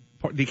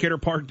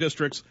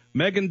District's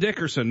Megan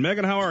Dickerson.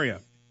 Megan, how are you?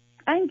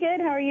 I'm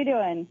good. How are you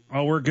doing?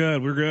 Oh, we're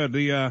good. We're good.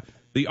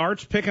 The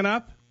art's picking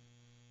up?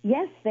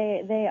 Yes,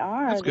 they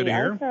are. That's good to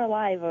hear. The arts are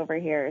alive over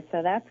here,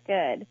 so that's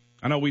good.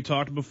 I know we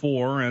talked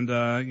before, and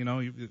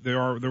there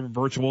were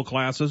virtual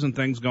classes and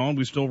things going.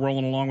 We still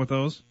rolling along with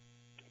those?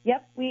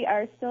 Yep, we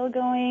are still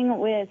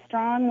going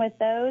strong with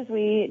those.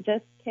 We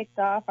just kicked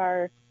off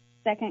our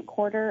second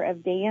quarter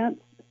of dance,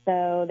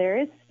 so there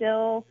is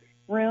still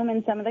room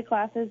in some of the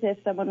classes if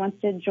someone wants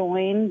to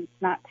join.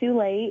 It's not too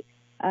late.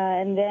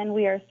 And then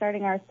we are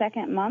starting our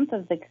second month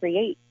of the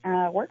Create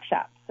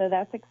workshop, so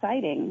that's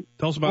exciting.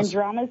 Tell us about. And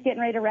drama's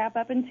getting ready to wrap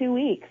up in 2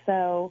 weeks,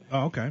 so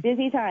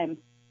busy time.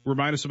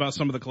 Remind us about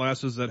some of the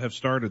classes that have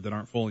started that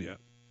aren't full yet.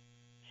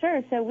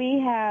 Sure. So we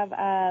have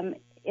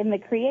in the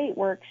Create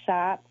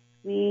workshop,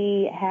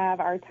 we have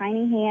our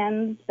Tiny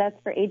Hands.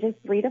 That's for ages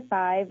 3 to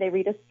 5. They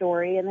read a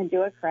story and then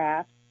do a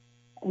craft.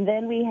 And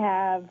then we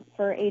have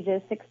for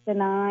ages 6 to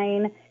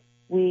 9,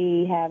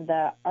 we have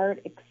the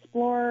Art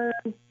Explorers.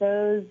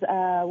 Those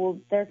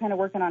they're kind of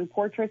working on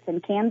portraits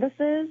and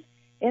canvases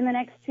in the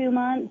next 2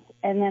 months.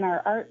 And then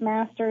our Art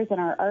Masters and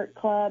our Art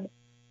Club,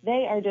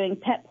 they are doing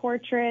pet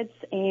portraits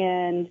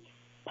and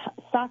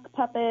sock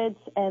puppets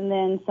and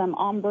then some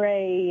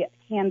ombre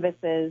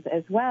canvases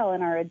as well.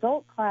 In our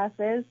adult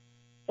classes,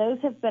 those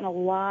have been a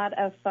lot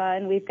of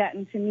fun. We've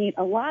gotten to meet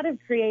a lot of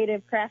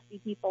creative, crafty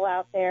people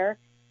out there.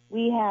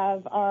 We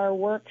have our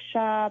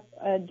workshop,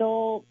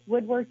 adult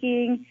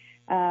woodworking,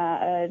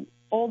 an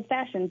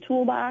old-fashioned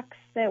toolbox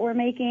that we're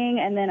making,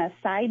 and then a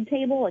side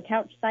table, a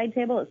couch side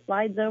table. It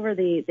slides over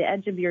the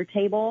edge of your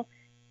table.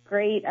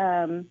 Great,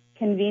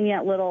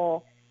 convenient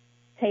little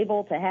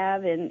table to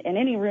have in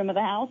any room of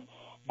the house.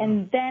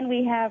 And then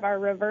we have our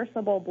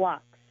reversible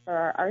blocks for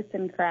our arts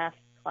and crafts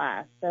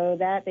class, so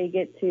that they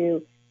get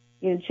to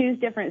choose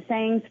different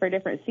sayings for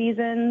different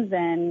seasons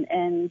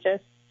and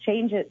just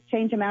change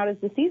them out as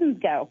the seasons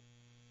go.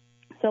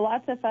 So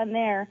lots of fun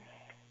there.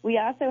 We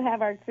also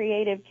have our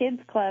Creative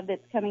Kids Club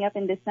that's coming up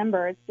in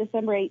December. It's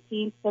December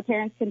 18th, so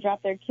parents can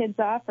drop their kids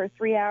off for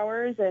 3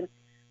 hours, and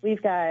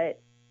we've got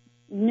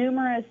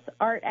numerous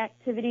art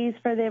activities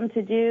for them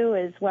to do,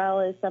 as well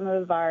as some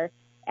of our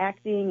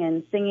acting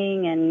and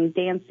singing and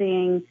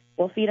dancing.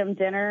 We'll feed them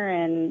dinner,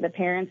 and the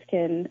parents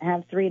can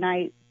have 3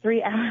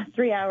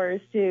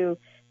 hours to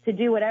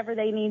do whatever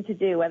they need to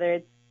do, whether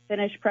it's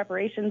finish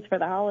preparations for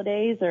the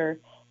holidays or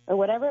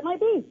whatever it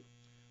might be.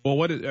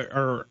 Well,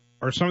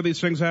 are some of these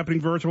things happening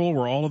virtual?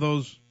 Were all of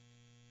those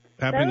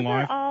happening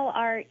live? Those are all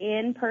our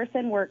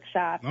in-person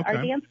workshops. Okay.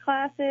 Our dance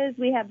classes,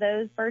 we have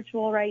those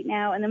virtual right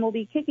now, and then we'll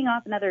be kicking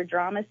off another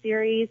drama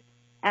series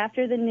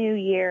after the new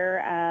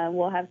year.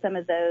 We'll have some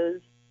of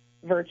those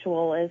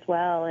virtual as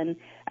well, and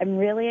I'm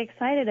really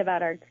excited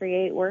about our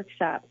Create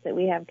workshops that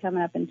we have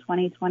coming up in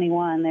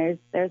 2021.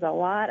 There's a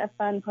lot of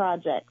fun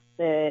projects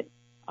that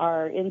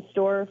are in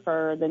store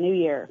for the new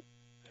year.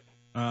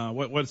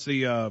 What's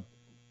the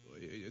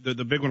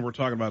big one we're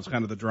talking about is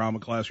kind of the drama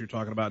class you're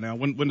talking about now.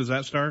 When does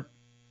that start?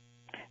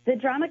 The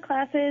drama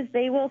classes,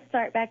 they will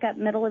start back up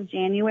middle of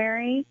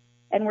January,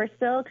 and we're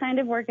still kind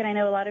of working. I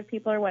know a lot of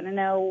people are wanting to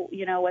know,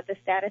 what the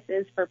status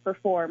is for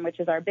Perform,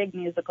 which is our big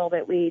musical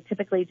that we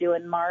typically do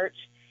in March,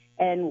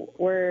 and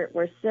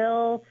we're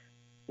still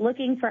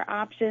looking for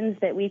options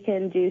that we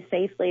can do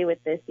safely with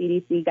the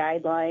CDC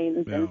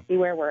guidelines and see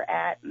where we're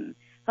at. And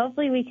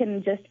hopefully we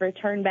can just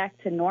return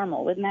back to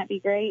normal. Wouldn't that be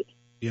great?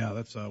 Yeah,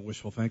 that's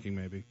wishful thinking,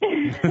 maybe.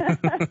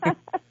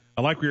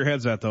 I like where your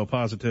head's at, though,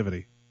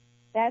 positivity.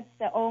 That's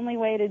the only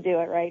way to do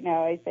it right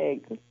now, I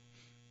think.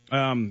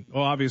 Well,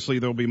 obviously,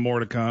 there'll be more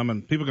to come,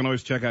 and people can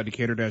always check out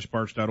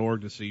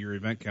Decatur-Parks.org to see your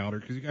event calendar,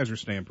 because you guys are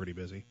staying pretty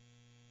busy.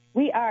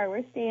 We are.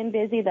 We're staying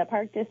busy. The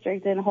Park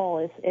District in whole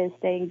is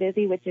staying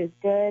busy, which is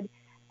good.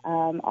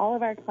 All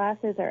of our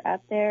classes are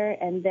up there,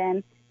 and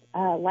then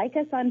like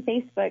us on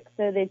Facebook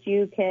so that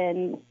you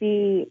can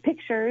see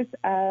pictures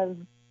of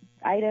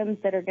items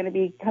that are going to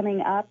be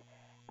coming up.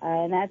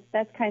 And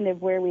that's kind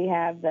of where we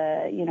have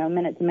the,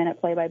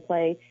 minute-to-minute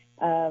play-by-play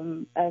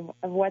of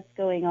what's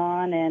going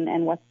on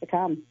and what's to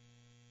come.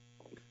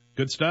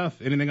 Good stuff.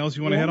 Anything else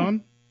you want to hit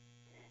on?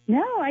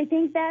 No, I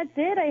think that's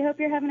it. I hope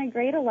you're having a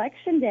great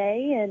election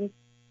day, and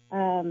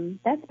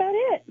that's about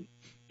it.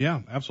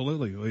 Yeah,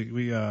 absolutely.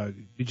 We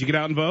did you get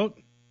out and vote?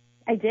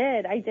 I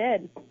did. All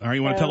right,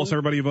 you want to tell us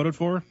everybody you voted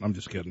for? I'm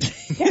just kidding.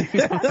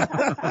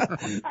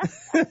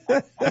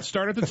 Let's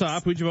start at the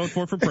top. Who'd you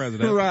vote for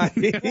president? Right.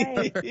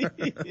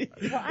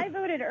 Well, I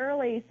voted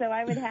early, so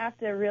I would have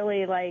to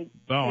really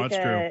Oh, that's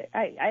true.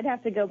 I'd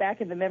have to go back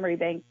in the memory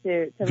bank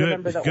to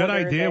remember the good order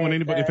idea. that, When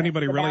if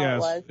anybody really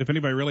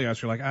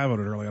asks, you're like, I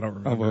voted early. I don't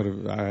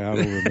remember. I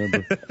don't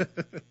remember.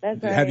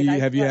 That's right.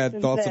 Have you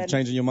had thoughts of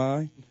changing your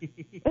mind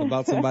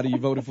about somebody you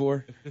voted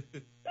for?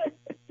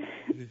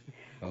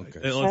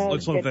 Okay.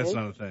 Let's hope that's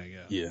not a thing.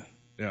 Yeah.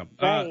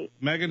 Right.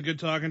 Megan, good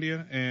talking to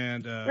you.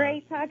 And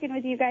great talking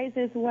with you guys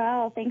as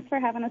well. Thanks for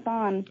having us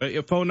on.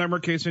 A phone number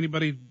in case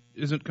anybody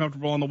isn't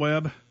comfortable on the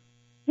web?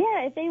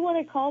 Yeah, if they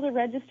want to call to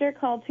register,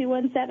 call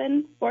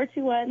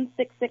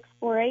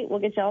 217-421-6648. We'll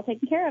get you all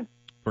taken care of.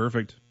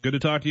 Perfect. Good to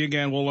talk to you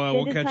again.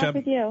 We'll catch up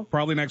with you.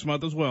 Probably next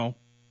month as well.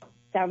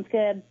 Sounds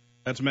good.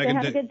 That's Megan.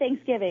 So have a good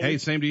Thanksgiving. Hey,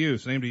 same to you.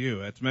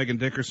 That's Megan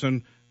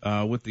Dickerson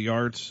with the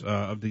arts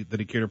of the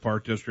Decatur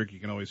Park District. You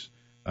can always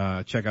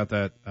check out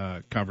that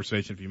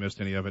conversation if you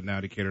missed any of it.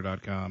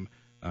 NowDecatur.com.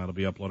 It'll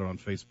be uploaded on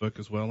Facebook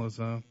as well as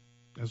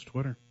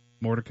Twitter.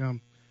 More to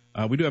come.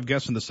 We do have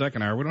guests in the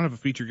second hour. We don't have a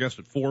featured guest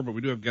at 4, but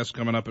we do have guests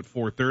coming up at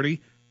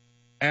 4:30.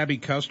 Abby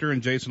Custer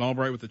and Jason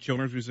Albright with the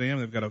Children's Museum.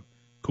 They've got a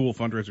cool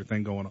fundraiser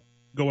thing going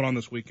on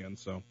this weekend,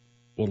 so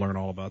we'll learn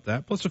all about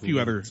that. Plus a few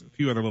other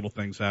little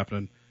things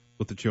happening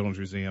with the Children's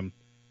Museum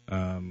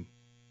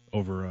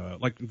over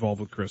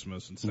involved with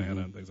Christmas and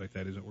Santa and things like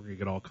that. We're going to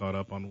get all caught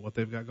up on what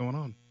they've got going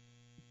on.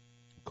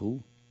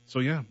 Cool. So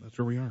yeah, that's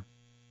where we are.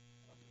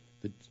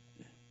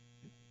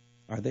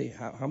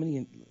 How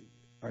many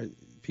are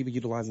people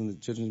utilizing the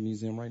Children's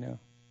Museum right now?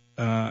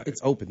 It's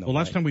open though. Well,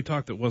 last time we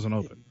talked, it wasn't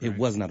open. It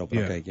was not open.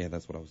 Yeah. Okay, yeah,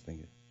 that's what I was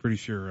thinking. Pretty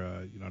sure,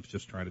 it's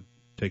just trying to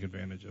take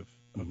advantage of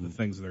the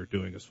things they're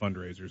doing as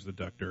fundraisers. The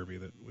Duck Derby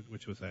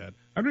which was had.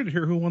 I'm ready to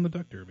hear who won the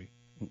Duck Derby.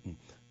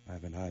 I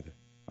haven't either.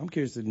 I'm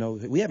curious to know.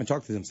 We haven't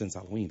talked to them since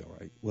Halloween though,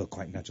 right? Well,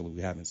 quite naturally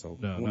we haven't. So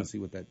I want to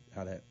see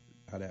how that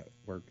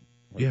worked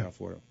out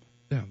for them.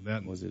 Yeah,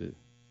 that was it.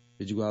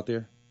 Did you go out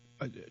there?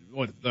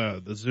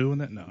 The zoo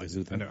and that? No, the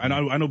zoo thing? I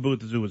know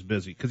the zoo was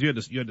busy because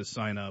you had to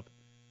sign up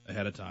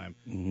ahead of time,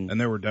 and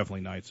there were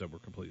definitely nights that were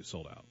completely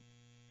sold out.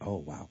 Oh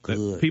wow,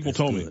 good. People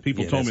told me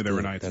there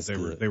were nights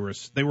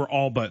that they were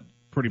all but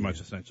pretty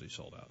much essentially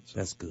sold out. So.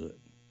 That's good.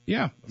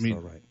 Yeah, I mean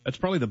right. That's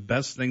probably the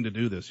best thing to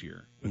do this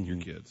year with your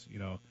kids. I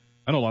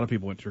know a lot of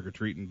people went trick or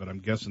treating, but I'm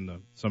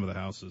guessing some of the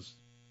houses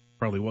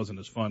probably wasn't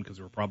as fun because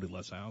there were probably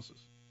less houses.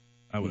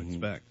 I would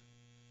expect.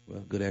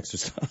 Well, good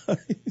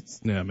exercise.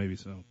 Yeah, maybe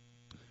so.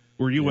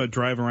 Were you a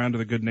drive around to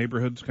the good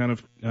neighborhoods kind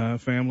of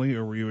family,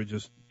 or were you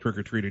just trick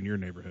or treat in your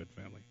neighborhood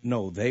family?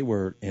 No, they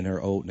were in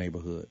her old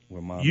neighborhood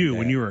where mom.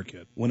 When you were a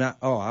kid.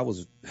 I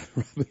was.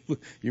 You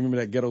remember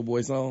that Ghetto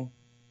Boy song?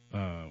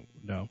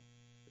 No.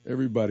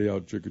 Everybody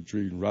out trick or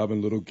treating,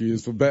 robbing little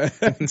kids for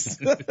bags.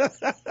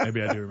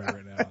 Maybe I do remember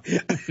it now.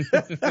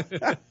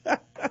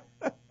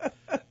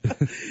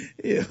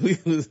 Yeah, we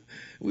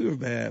were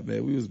bad,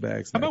 man. We was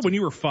bags. How about when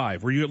you were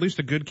 5? Were you at least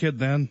a good kid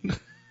then?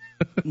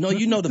 No,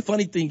 the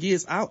funny thing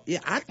is, I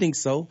think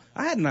so.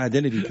 I had an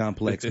identity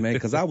complex, man,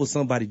 because I was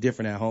somebody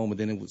different at home, and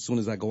then as soon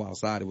as I go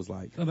outside, it was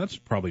like. Oh, that's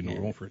probably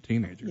normal for a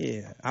teenager.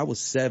 Yeah, I was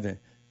 7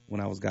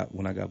 when I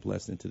got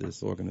blessed into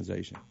this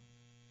organization.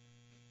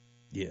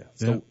 Yeah,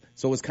 so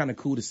it's kind of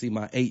cool to see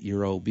my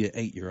 8-year-old be an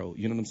 8-year-old.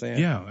 You know what I'm saying?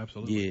 Yeah,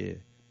 absolutely. Yeah,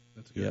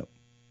 that's good. Yep.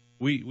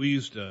 We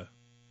used to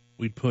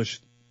we'd push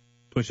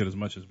it as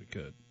much as we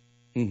could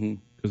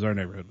because our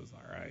neighborhood was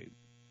all right.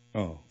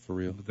 Oh, for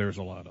real? But there's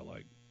a lot of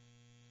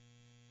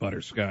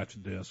butterscotch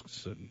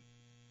discs and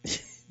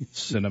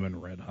cinnamon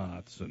red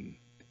hots and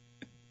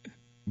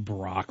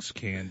Brock's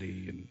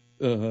candy, and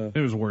it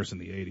was worse in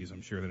the 80s,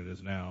 I'm sure, than it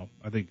is now.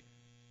 I think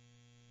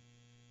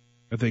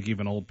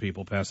even old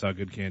people pass out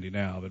good candy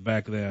now, but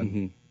back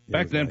then,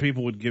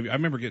 people would give you. I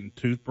remember getting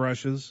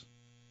toothbrushes,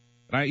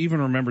 and I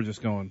even remember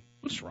just going,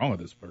 "What's wrong with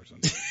this person?"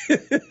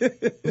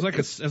 It was like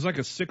a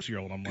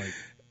 6-year-old. I'm like,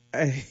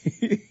 "This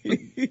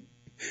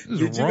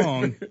is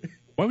wrong."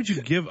 Why would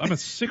you give? I'm a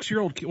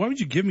 6-year-old kid. Why would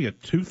you give me a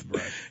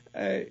toothbrush?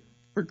 Hey,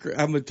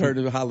 I'm gonna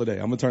turn the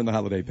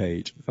holiday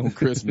page on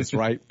Christmas,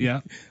 right?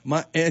 Yeah.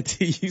 My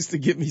auntie used to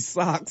give me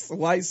socks,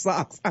 white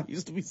socks. I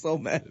used to be so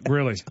mad.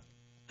 Really?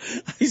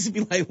 I used to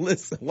be like,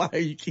 listen, why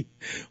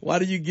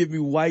do you give me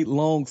white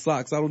long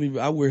socks? I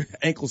wear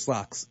ankle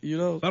socks, you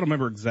know? I don't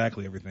remember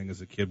exactly everything as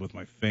a kid with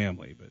my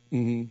family, but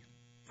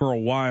for a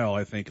while,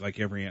 I think like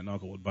every aunt and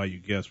uncle would buy you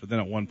gifts, but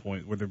then at one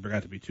point where there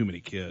got to be too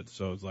many kids,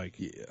 so it was like,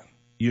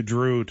 you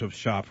drew to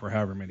shop for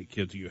however many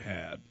kids you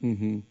had.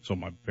 Mm-hmm. So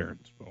my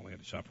parents only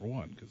had to shop for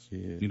one because,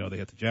 you know, they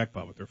had the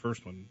jackpot with their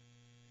first one.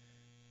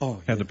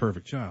 Had the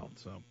perfect child,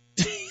 so.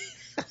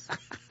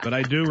 But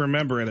I do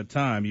remember at a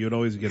time you would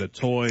always get a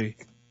toy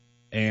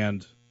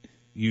and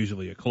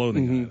usually a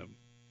clothing item.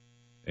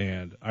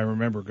 And I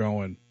remember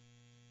going,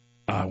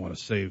 I want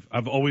to save.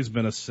 I've always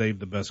been a save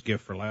the best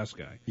gift for last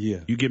guy. Yeah.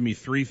 You give me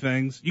 3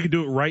 things. You can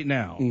do it right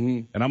now.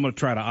 And I'm going to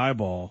try to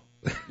eyeball.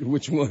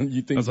 Which one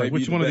you think? I was like,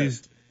 which one of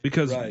best? these?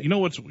 Because you know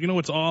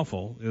what's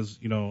awful is,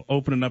 you know,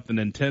 opening up the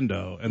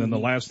Nintendo and then the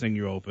last thing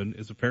you open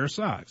is a pair of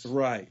socks.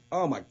 Right.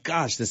 Oh my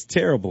gosh, that's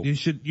terrible. You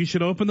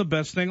should open the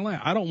best thing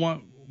last. I don't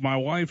want my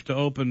wife to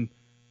open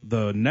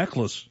the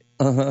necklace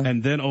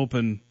and then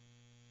open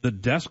the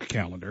desk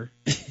calendar.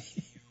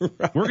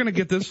 Right. We're going to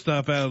get this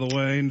stuff out of the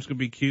way, and it's going to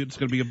be cute. It's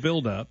going to be a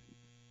build-up.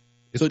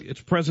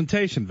 It's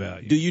presentation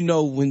value. Do you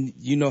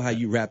know how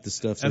you wrap the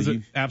stuff?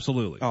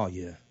 Absolutely. Oh,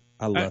 yeah.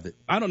 I love it.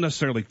 I don't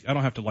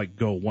have to, like,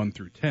 go 1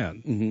 through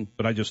 10,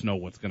 but I just know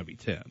what's going to be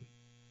 10.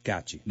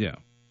 Got you. Yeah.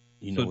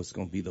 You know it's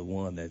going to be the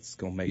one that's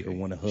going to make her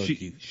want to hug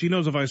you. She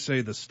knows if I say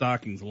the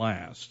stockings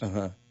last,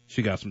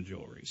 she got some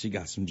jewelry. She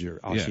got some jewelry.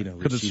 Oh, yeah,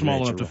 because it's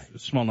small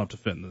enough to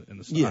fit in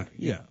the stocking.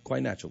 Yeah,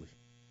 quite naturally.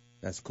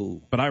 That's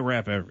cool. But I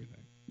wrap everything.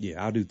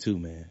 Yeah, I do too,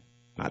 man.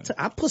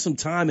 I put some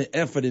time and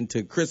effort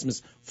into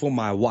Christmas for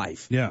my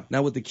wife. Yeah.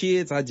 Now with the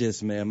kids,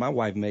 my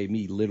wife made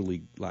me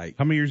literally like.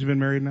 How many years have you been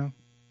married now?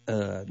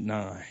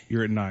 9.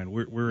 You're at 9.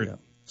 We're at 6.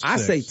 I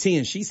say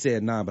 10. She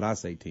said 9, but I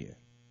say 10.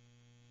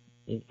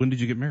 When did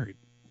you get married?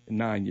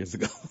 9 years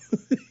ago.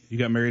 You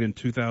got married in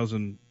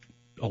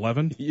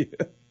 2011? Yeah.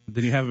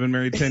 Then you haven't been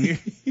married 10 years?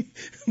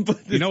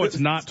 But you know it's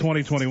not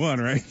 2021,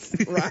 right?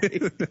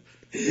 Right.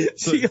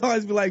 She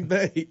always be like,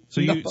 babe.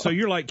 So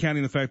you're like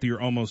counting the fact that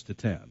you're almost to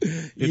 10.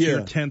 It's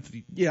your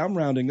 10th. Yeah, I'm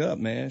rounding up,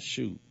 man.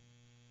 Shoot.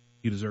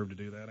 You deserve to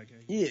do that, I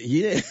guess.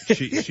 Yeah.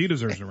 She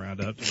deserves to round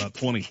up to about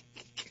 20.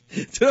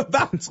 To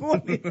about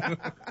 20.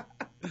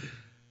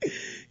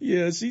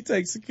 Yeah, she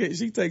takes care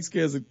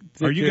of.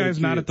 Are you guys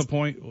not at the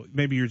point?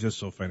 Maybe you're just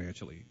so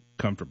financially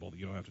comfortable that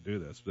you don't have to do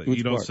this. But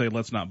you don't say,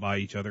 let's not buy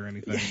each other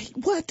anything.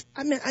 What?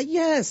 I mean,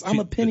 yes, I'm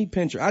a penny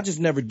pincher. I just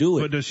never do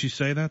it. But does she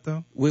say that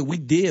though? Well, we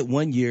did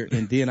one year,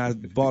 and then I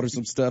bought her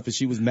some stuff, and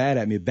she was mad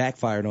at me. It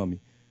backfired on me.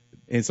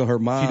 And so her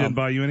mom. She didn't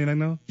buy you anything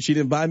though? She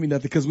didn't buy me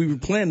nothing because we were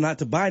planning not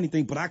to buy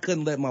anything, but I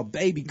couldn't let my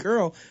baby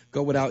girl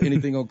go without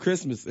anything on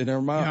Christmas. And her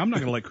mom. Yeah, I'm not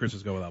going to let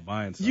Christmas go without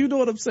buying stuff. You know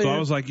what I'm saying? So I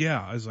was like,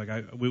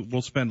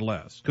 we'll spend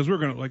less. Because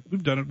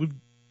we've done it. We've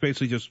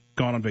basically just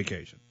gone on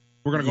vacation.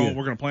 We're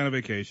going to plan a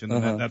vacation,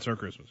 and that's our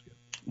Christmas gift.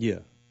 Yeah.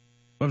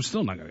 But I'm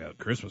still not going to let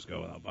Christmas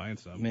go without buying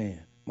stuff.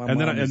 Man. And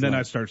then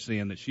I start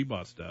seeing that she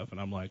bought stuff,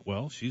 and I'm like,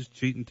 well, she's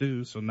cheating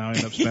too, so now I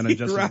end up spending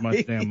just as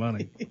much damn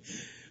money.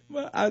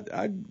 Well,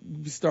 I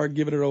started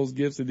giving her those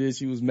gifts, and then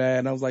she was mad.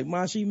 And I was like,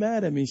 Ma, she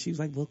mad at me. She was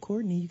like, well,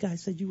 Courtney, you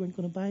guys said you weren't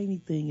going to buy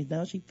anything, and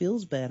now she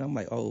feels bad. I'm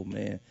like, oh,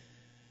 man.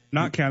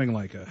 Not counting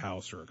like a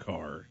house or a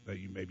car that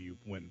you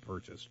went and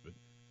purchased, but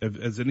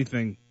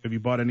have you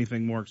bought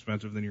anything more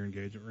expensive than your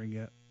engagement ring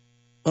yet?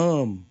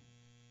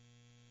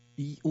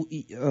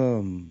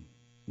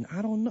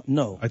 I don't know.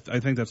 No. I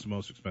think that's the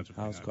most expensive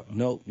thing.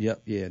 Nope.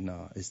 Yep. Yeah.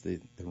 No. It's the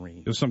ring.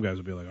 Because some guys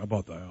would be like, I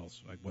bought the house.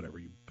 Like, whatever.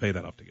 You pay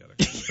that off together.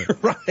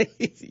 Right.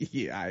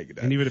 Yeah. I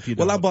agree. And even if you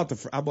don't. Well, I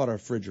bought a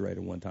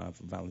refrigerator one time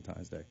for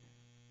Valentine's Day.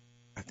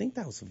 I think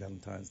that was for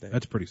Valentine's Day.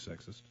 That's pretty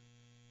sexist.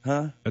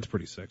 Huh? That's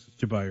pretty sexist.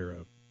 Did you buy her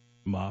a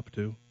mop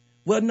too?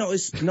 Well, no.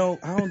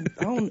 I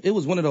don't. It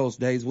was one of those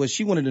days where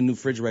she wanted a new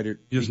refrigerator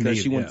because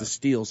she wanted to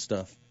steal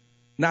stuff.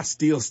 Not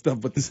steel stuff,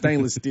 but the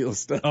stainless steel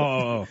stuff.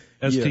 Oh,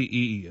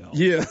 STEEL.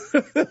 Yeah.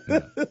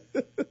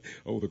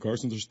 Oh, the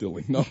Carsons are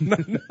stealing. No,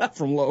 not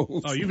from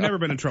Lowe's. Oh, you've never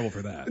been in trouble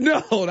for that.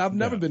 No, I've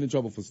never been in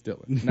trouble for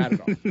stealing. Not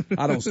at all.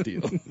 I don't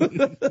steal.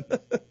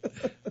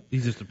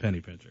 He's just a penny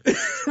pincher.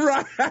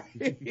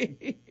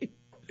 Right.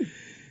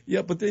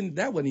 Yeah, but then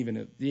that wasn't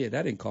even that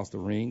didn't cost a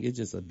ring. It's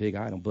just a big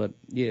item. But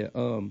yeah,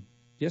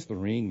 just the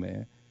ring,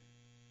 man.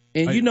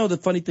 And the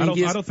funny thing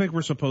is, I don't think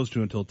we're supposed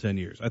to until 10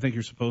 years. I think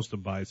you're supposed to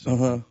buy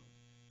something.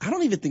 I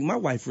don't even think my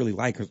wife really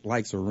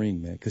likes her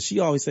ring, man, because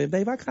she always said,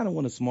 babe, I kind of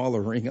want a smaller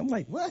ring. I'm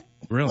like, what?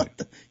 Really?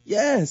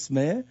 Yes,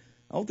 man.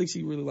 I don't think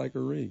she really liked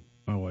her ring.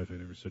 My wife had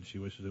never said she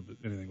wishes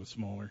anything was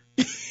smaller.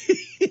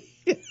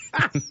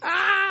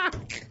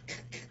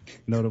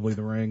 Notably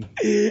the ring.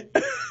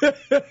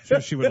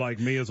 Sure, she would like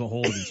me as a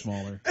whole to be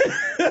smaller.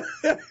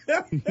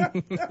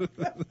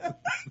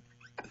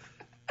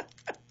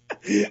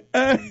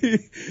 Hey,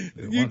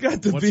 you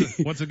got to be.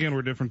 Once again,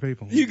 we're different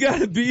people. You got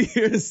to be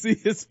here to see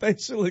his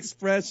facial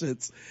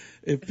expressions.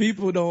 If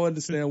people don't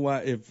understand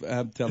why,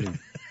 I'm telling you,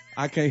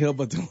 I can't help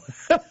but to.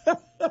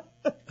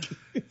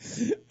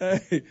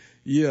 Hey,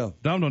 yeah.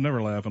 Dom don't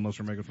never laugh unless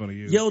we're making fun of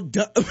you. Yo,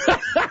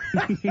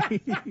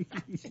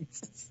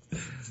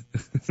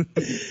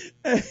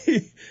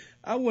 Hey,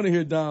 I want to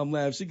hear Dom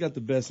laugh. She got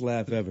the best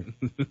laugh ever.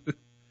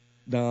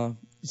 Dom.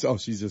 Oh,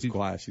 she's just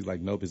quiet. She's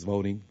like, nope, it's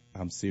voting.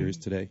 I'm serious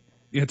today.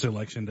 It's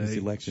election day. It's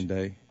election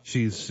day.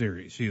 She's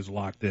serious. She is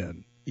locked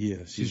in.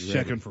 Yeah, she's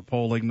checking for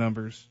polling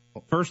numbers.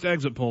 First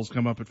exit polls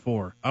come up at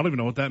 4. I don't even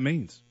know what that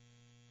means.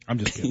 I'm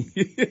just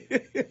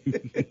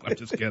kidding. I'm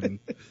just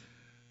kidding.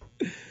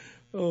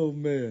 Oh,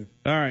 man.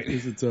 All right.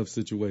 It's a tough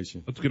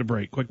situation. Let's get a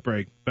break. Quick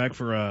break. Back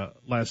for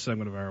last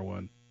segment of hour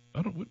 1.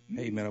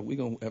 Hey, man, are we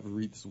going to ever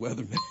read this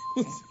weather, man?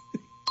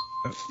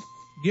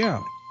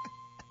 Yeah.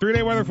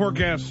 3-day weather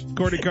forecast.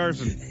 Courtney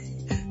Carson.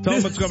 Tell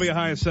them it's going to be a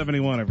high of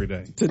 71 every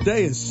day.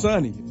 Today is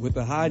sunny with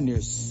a high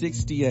near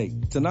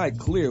 68. Tonight,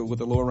 clear with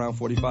a low around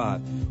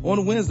 45.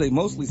 On Wednesday,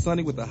 mostly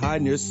sunny with a high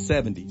near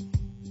 70.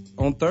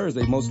 On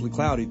Thursday, mostly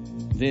cloudy,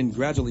 then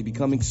gradually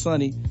becoming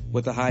sunny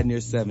with a high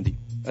near 70.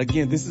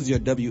 Again, this is your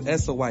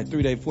WSOY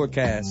 3-day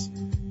forecast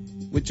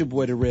with your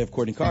boy, the Rev.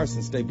 Courtney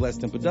Carson. Stay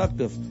blessed and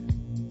productive.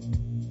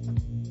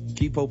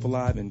 Keep hope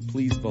alive and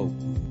please vote.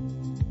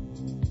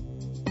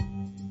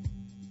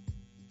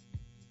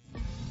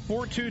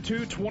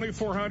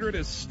 422-2400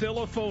 is still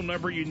a phone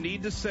number you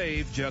need to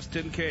save just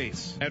in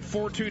case. At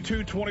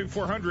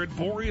 422-2400,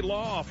 Borey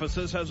Law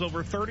Offices has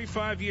over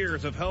 35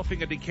 years of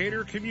helping a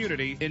Decatur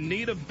community in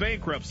need of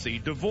bankruptcy,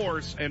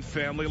 divorce, and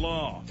family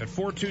law. At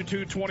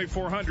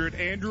 422-2400,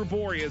 Andrew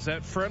Borey is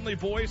that friendly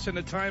voice in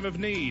a time of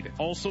need.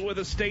 Also with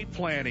estate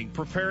planning,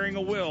 preparing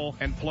a will,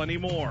 and plenty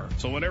more.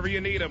 So whenever you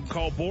need him,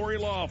 call Borey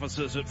Law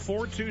Offices at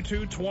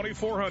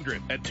 422-2400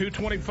 at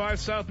 225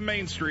 South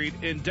Main Street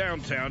in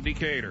downtown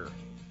Decatur.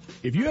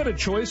 If you had a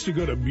choice to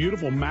go to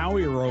beautiful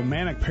Maui or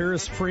romantic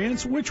Paris,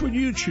 France, which would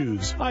you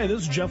choose? Hi,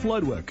 this is Jeff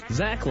Ludwig.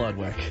 Zach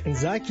Ludwig. And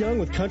Zach Young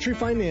with Country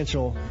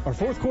Financial. Our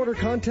fourth quarter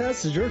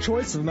contest is your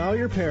choice of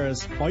Maui or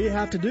Paris. All you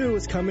have to do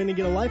is come in and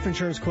get a life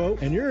insurance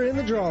quote, and you're in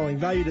the drawing,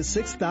 valued at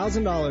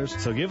 $6,000.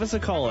 So give us a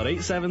call at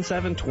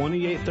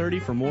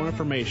 877-2830 for more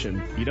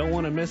information. You don't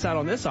want to miss out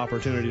on this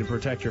opportunity to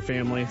protect your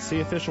family.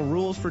 See official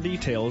rules for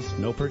details.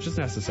 No purchase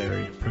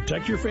necessary.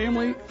 Protect your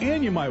family,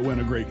 and you might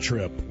win a great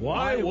trip.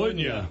 Why wouldn't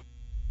you?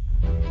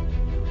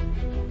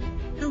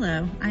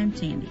 Hello, I'm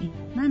Tandy.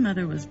 My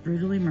mother was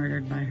brutally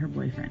murdered by her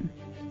boyfriend.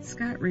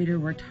 Scott Reeder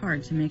worked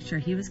hard to make sure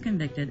he was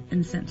convicted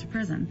and sent to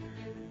prison.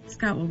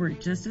 Scott will work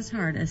just as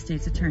hard as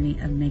State's Attorney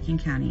of Macon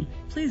County.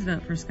 Please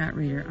vote for Scott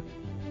Reeder.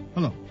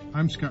 Hello,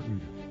 I'm Scott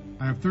Reeder.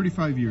 I have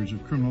 35 years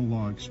of criminal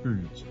law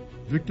experience.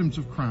 Victims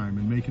of crime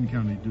in Macon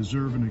County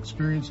deserve an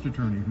experienced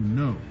attorney who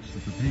knows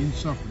that the pain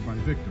suffered by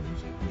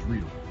victims is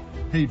real.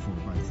 Paid for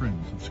by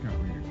friends of Scott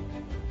Reeder.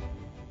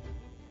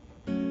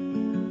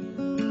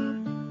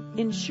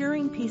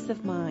 Ensuring peace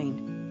of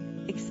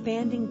mind,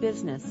 expanding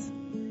business,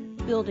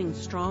 building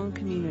strong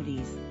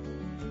communities.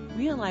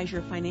 Realize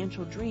your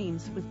financial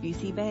dreams with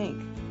Busey Bank.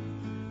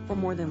 For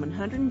more than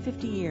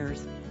 150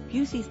 years,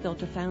 Busey's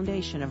built a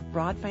foundation of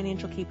broad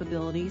financial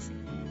capabilities,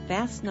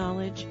 vast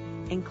knowledge,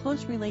 and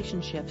close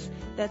relationships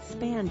that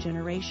span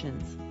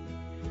generations.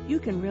 You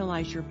can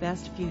realize your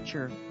best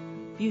future.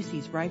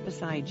 Busey's right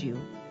beside you.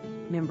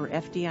 Member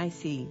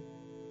FDIC.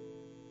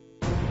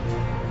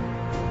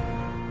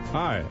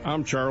 Hi,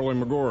 I'm Charlie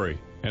McGorry,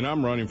 and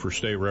I'm running for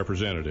state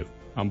representative.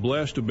 I'm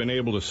blessed to have been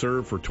able to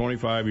serve for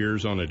 25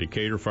 years on the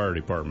Decatur Fire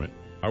Department.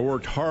 I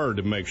worked hard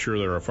to make sure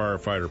that our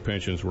firefighter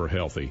pensions were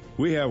healthy.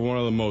 We have one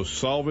of the most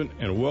solvent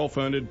and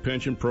well-funded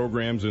pension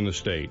programs in the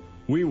state.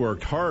 We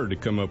worked hard to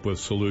come up with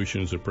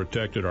solutions that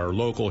protected our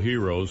local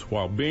heroes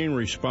while being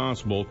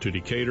responsible to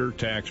Decatur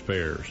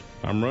taxpayers.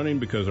 I'm running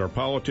because our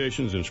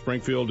politicians in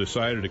Springfield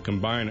decided to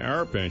combine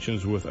our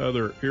pensions with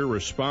other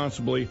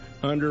irresponsibly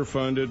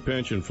underfunded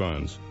pension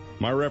funds.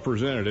 My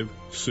representative,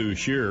 Sue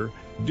Shearer,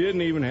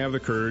 didn't even have the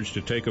courage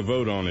to take a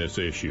vote on this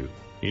issue.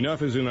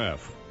 Enough is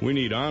enough. We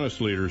need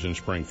honest leaders in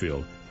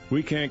Springfield.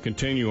 We can't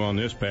continue on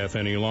this path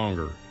any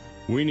longer.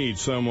 We need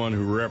someone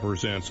who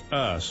represents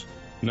us,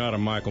 not a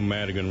Michael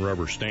Madigan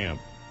rubber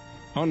stamp.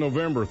 On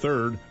November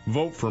 3rd,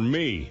 vote for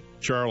me,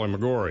 Charlie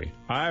McGorry.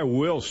 I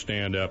will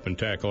stand up and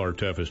tackle our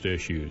toughest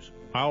issues.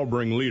 I'll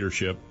bring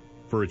leadership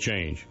for a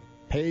change.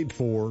 Paid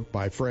for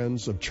by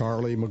friends of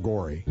Charlie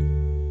McGorry.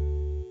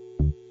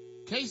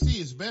 KC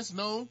is best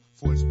known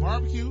for its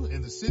barbecue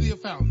in the city of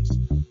Fountains.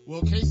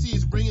 Well, KC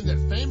is bringing that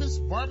famous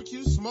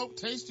barbecue smoke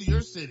taste to your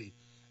city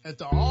at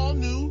the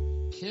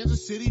all-new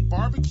Kansas City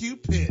Barbecue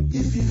Pit.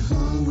 If you're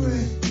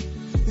hungry,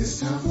 it's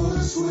time for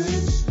a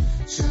switch.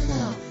 Check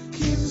out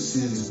Kansas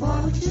City's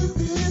Barbecue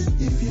Pit.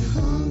 If you're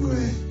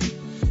hungry,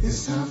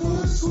 it's time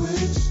for a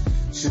switch.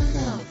 Check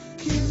out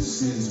Kansas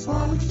City's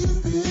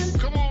Barbecue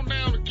Pit. Come on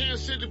down to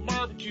Kansas City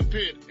Barbecue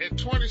Pit at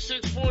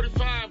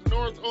 2645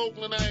 North North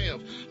Oakland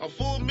Ave. A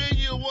full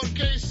menu of what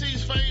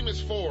KC's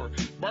famous for.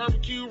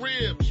 Barbecue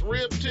ribs,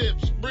 rib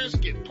tips,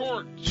 brisket,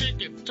 pork,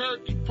 chicken,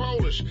 turkey,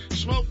 Polish,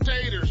 smoked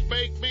taters,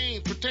 baked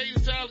beans, potato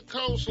salad,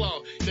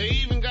 coleslaw. They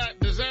even got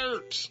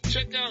desserts.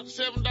 Check out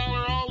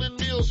 $7 all-in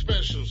meal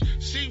specials.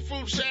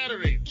 Seafood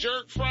Saturday,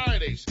 jerk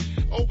Fridays.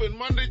 Open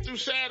Monday through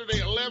Saturday,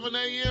 11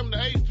 a.m.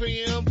 to 8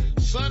 p.m.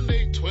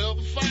 Sunday, 12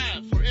 to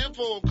 5. For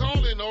info or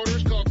call-in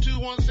orders, call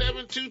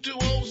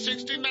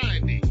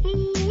 217-220-6090.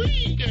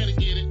 Ooh-wee, gotta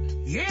get it.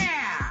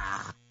 Yeah!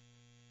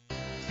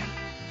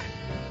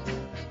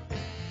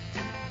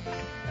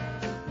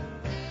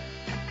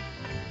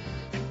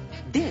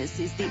 This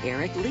is the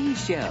Eric Lee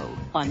Show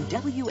on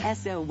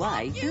WSOY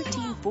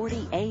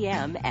 1340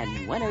 AM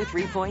and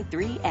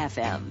 103.3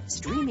 FM.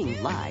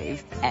 Streaming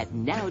live at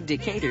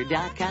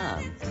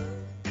nowdecatur.com.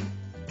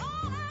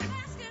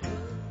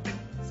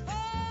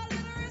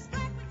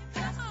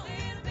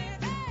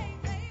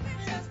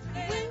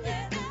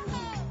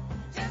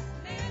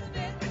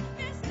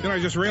 You know, I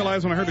just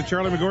realized when I heard the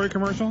Charlie McGorry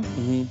commercial,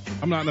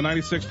 I'm not in the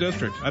 96th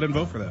district. I didn't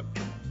vote for that.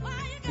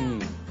 I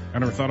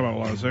never thought about it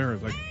while I was there.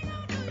 It was like,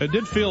 it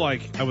did feel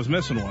like I was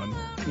missing one.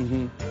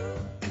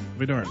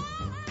 Be darned.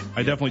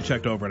 I definitely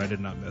checked over it. I did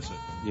not miss it.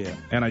 Yeah.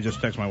 And I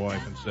just texted my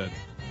wife and said,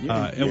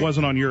 it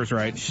wasn't on yours,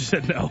 right? She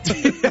said no.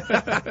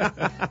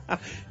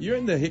 You're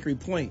in the Hickory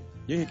Point.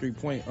 You're Hickory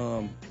Point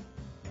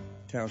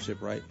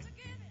township, right?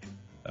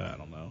 I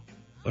don't know.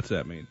 What's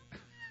that mean?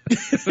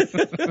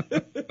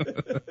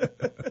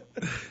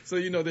 So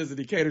you know there's a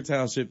Decatur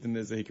Township and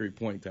there's a Hickory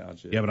Point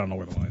Township. Yeah, but I don't know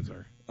where the lines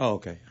are. Oh,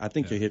 okay. I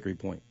think you're Hickory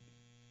Point.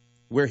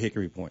 We're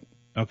Hickory Point.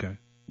 Okay.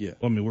 Yeah.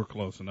 Well, I mean, we're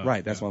close enough.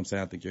 Right. That's what I'm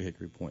saying. I think you're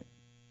Hickory Point.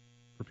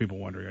 For people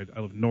wondering, I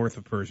live north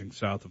of Pershing,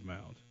 south of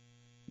Mount.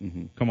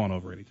 Come on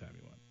over anytime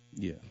you want.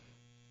 Yeah.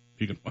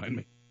 If you can find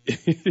me.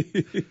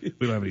 We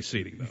don't have any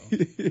seating, though.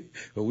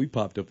 Well, we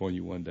popped up on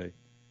you one day.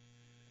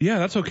 Yeah,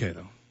 that's okay,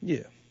 though.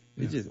 Yeah.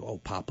 We just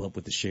pop up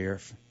with the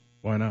sheriff.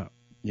 Why not?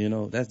 You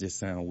know, that just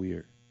sounds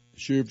weird. The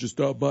sheriff just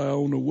stopped by. I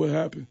don't know what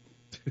happened.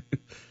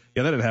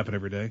 Yeah, that didn't happen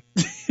every day.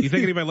 You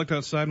think anybody looked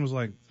outside and was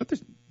like,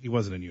 he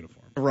wasn't in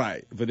uniform.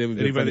 Right. But it would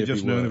be anybody funny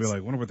just if he knew, was. they'd be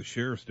like, wonder what the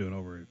sheriff's doing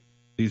over at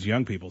these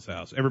young people's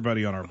house.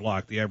 Everybody on our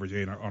block, the average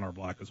age on our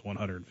block is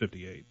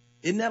 158.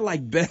 Isn't that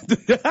like the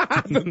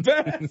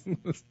best?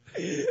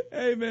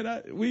 Hey,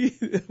 man, we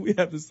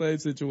have the same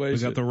situation.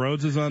 We got the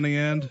Rhodeses on the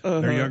end.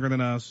 They're younger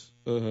than us.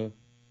 And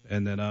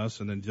then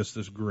us, and then just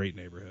this great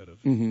neighborhood of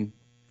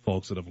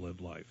folks that have lived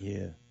life.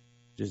 Yeah.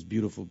 Just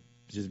beautiful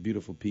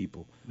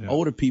people. Yeah.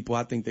 Older people,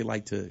 I think they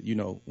like to, you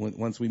know,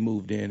 once we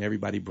moved in,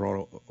 everybody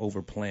brought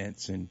over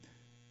plants and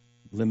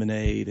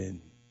lemonade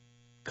and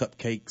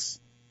cupcakes.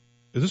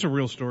 Is this a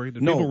real story?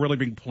 Did No. people really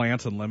bring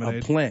plants and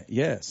lemonade? A plant,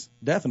 yes,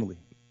 definitely.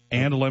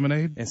 And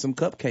lemonade? And some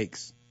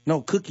cupcakes.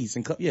 No, cookies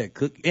and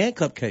and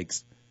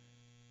cupcakes.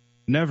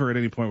 Never at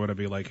any point would I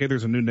be like, hey,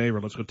 there's a new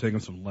neighbor. Let's go take him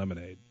some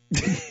lemonade.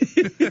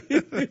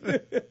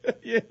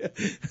 Yeah.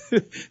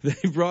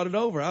 They brought it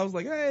over. I was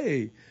like,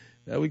 hey,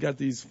 now we got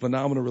these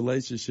phenomenal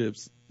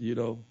relationships. You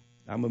know,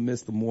 I'm going to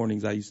miss the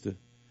mornings. I used to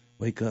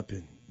wake up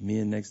and me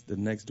and the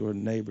next door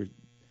neighbor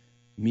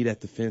meet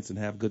at the fence and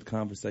have good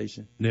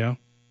conversation. Yeah.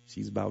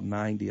 She's about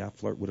 90. I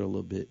flirt with her a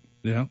little bit.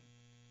 Yeah.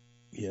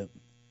 Yep.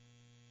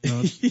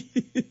 No,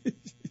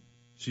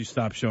 she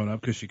stopped showing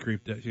up because she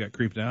got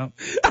creeped out.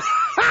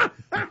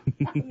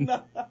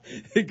 No,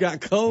 it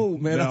got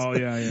cold, man. No,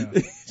 yeah.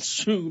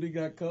 Shoot, it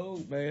got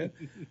cold, man.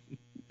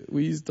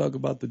 We used to talk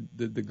about the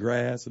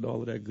grass and all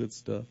of that good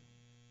stuff.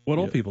 What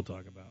old people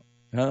talk about?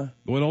 Huh?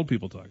 What old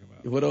people talk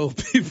about? What old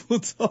people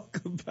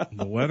talk about?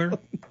 The weather?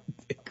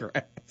 The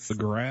grass. The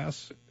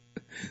grass?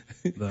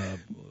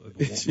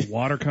 The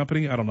water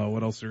company? I don't know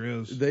what else there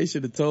is. They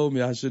should have told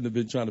me I shouldn't have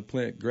been trying to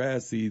plant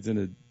grass seeds in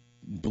a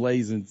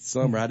blazing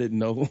summer. I didn't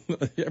know.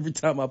 Every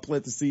time I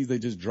plant the seeds, they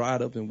just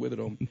dried up and withered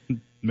them.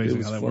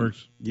 Amazing how that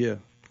works. Yeah.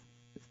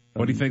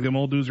 What do you think them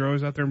old dudes are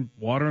always out there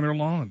watering their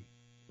lawn?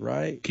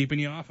 Right. Keeping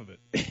you off of it.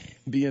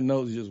 Being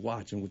nosy, just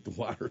watching with the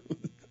water.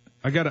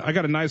 I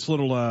got a nice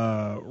little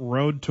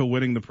road to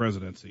winning the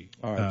presidency.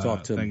 All right,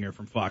 talk to thing me. Here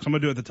from Fox. I'm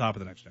gonna do it at the top of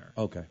the next hour.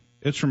 Okay.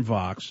 It's from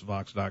Vox,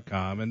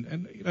 Vox.com,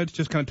 and you know, it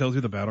just kind of tells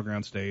you the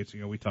battleground states.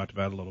 You know, we talked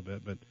about it a little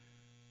bit, but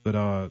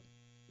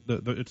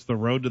it's the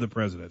road to the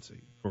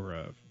presidency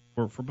for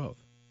both.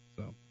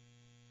 So,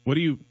 what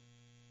do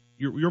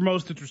you're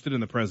most interested in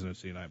the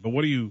presidency tonight? But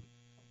what are you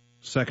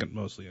second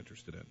mostly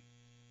interested in?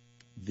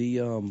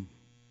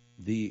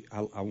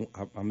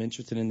 I'm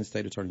interested in the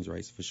state attorney's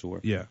race for sure.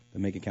 Yeah. The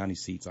Macon County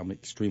seats. I'm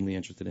extremely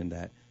interested in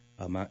that.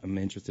 I'm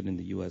interested in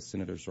the U.S.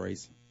 Senator's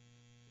race.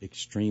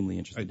 Extremely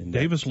interested in that.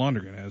 Davis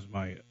Lonergan has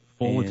my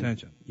full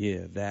attention.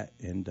 Yeah, that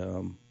and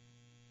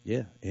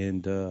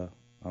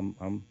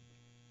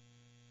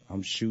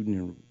I'm shooting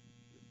and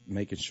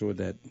making sure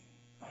that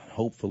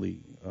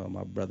hopefully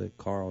my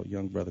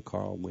young brother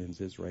Carl wins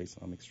his race.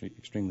 I'm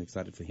extremely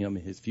excited for him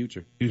and his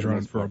future. He's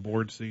running for a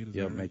board seat.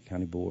 Yeah, Macon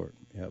County board.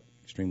 Yep,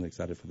 extremely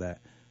excited for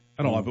that.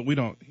 I don't know, but we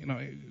don't. You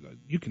know,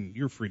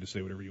 you're free to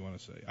say whatever you want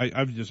to say.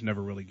 I've just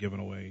never really given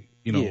away,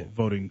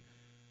 voting.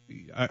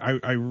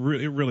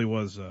 it really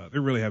was.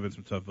 There really have been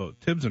some tough votes.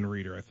 Tibbs and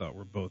Reeder, I thought,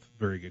 were both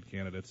very good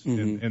candidates,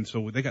 and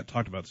so they got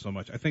talked about so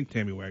much. I think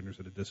Tammy Wagner's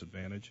at a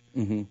disadvantage.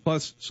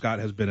 Plus, Scott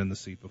has been in the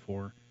seat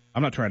before.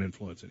 I'm not trying to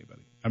influence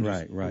anybody.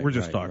 We're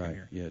just talking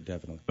here. Yeah,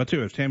 definitely. But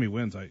too, if Tammy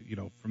wins,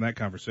 from that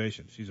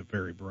conversation, she's a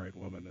very bright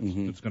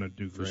woman. That's going to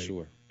do great. For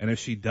sure. And if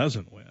she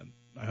doesn't win,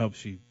 I hope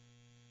she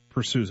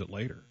pursues it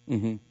later.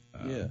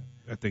 Yeah.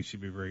 I think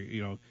she'd be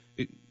very,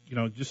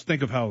 just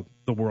think of how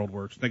the world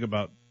works. Think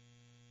about,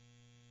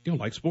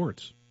 like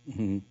sports.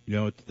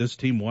 This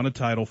team won a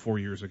title 4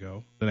 years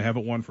ago. Then they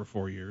haven't won for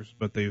 4 years,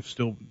 but they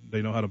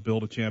know how to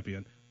build a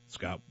champion.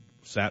 Scott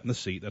sat in the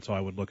seat. That's how I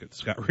would look at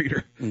Scott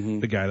Reeder,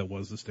 the guy that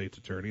was the state's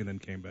attorney and then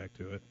came back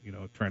to it,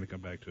 trying to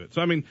come back to it.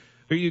 So, I mean,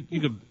 you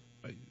could,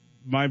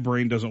 my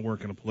brain doesn't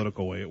work in a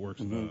political way. It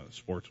works in a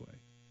sports way.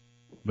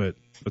 But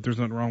there's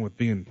nothing wrong with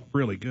being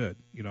really good.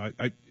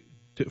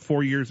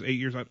 4 years, 8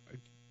 years.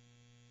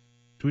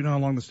 Do we know how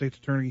long the state's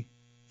attorney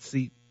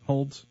seat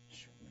holds?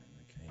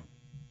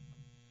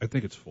 I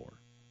think it's 4.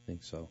 I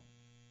think so.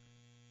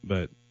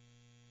 But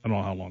I don't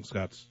know how long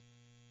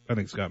I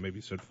think Scott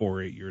maybe said 4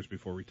 or 8 years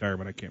before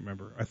retirement. I can't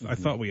remember. I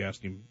thought we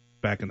asked him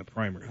back in the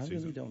primary season.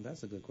 Really don't.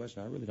 That's a good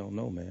question. I really don't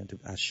know, man.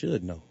 I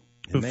should know.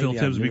 But Phil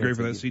Tibbs would be great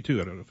for that seat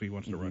too. I don't know if he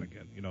wants to run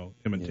again.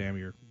 Him and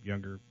Tammy are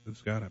younger than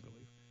Scott, I believe.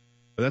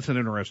 But that's an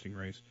interesting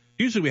race.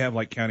 Usually we have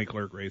like county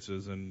clerk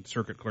races and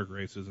circuit clerk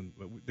races, and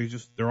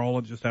they're all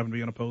just happen to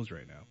be unopposed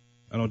right now.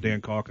 I know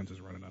Dan Calkins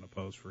is running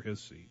unopposed for his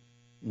seat.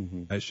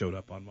 That showed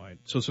up on mine.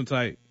 So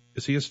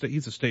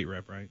he's a state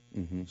rep, right?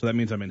 So that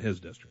means I'm in his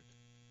district.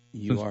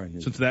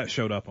 Since that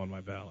showed up on my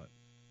ballot.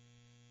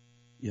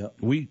 Yep.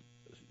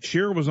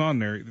 Shearer was on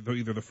there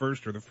either the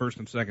first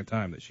and second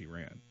time that she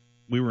ran.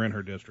 We were in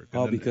her district.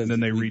 Because then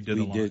they redid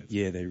the lines.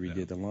 They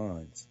redid the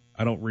lines.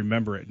 I don't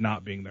remember it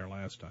not being there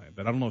last time,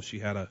 but I don't know if she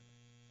had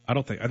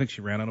I think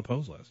she ran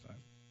unopposed last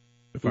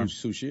time.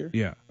 Sue Shearer?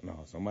 Yeah.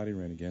 No, somebody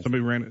ran against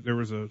Somebody ran. There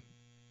was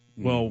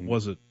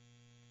was it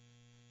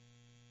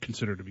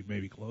considered to be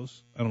maybe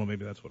close? I don't know.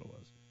 Maybe that's what it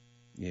was.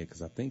 Yeah,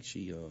 because I think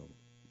she,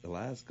 the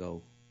last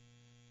go,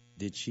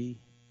 did she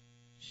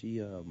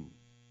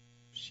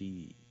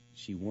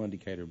won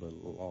Decatur but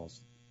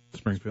lost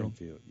Springfield.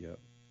 Yep.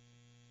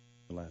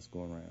 The last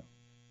go around.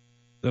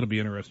 That'll be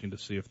interesting to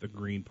see if the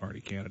Green Party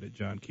candidate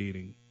John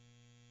Keating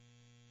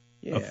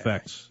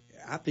affects.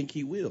 I think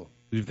he will.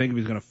 Do you think if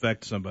he's going to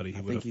affect somebody,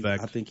 he would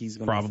affect? I think he's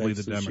going probably to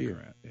affect the Sue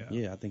Democrat. Shearer.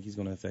 Yeah, I think he's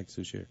going to affect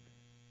Sue Shearer.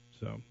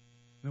 So,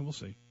 we'll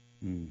see.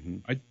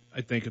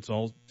 I think it's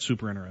all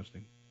super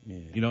interesting.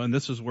 Yeah. And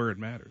this is where it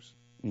matters.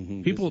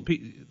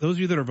 Those of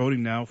you that are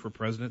voting now for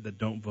president that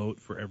don't vote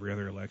for every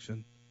other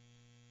election,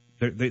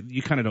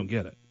 you kind of don't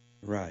get it.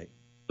 Right.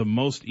 The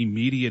most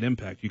immediate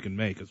impact you can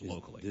make is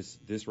locally.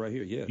 This right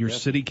here, yeah. Your definitely.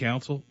 City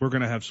council. We're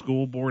going to have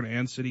school board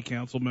and city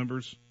council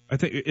members. I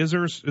think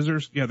there's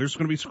going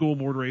to be school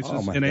board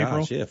races in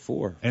April. Yeah,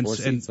 four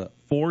seats up.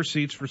 4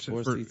 seats for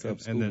seats up.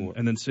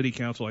 And then city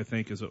council I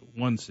think is at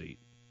 1 seat.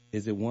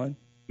 Is it 1?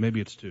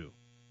 Maybe it's 2.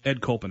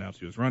 Ed Culp announced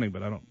he was running,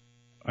 but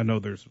I know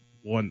there's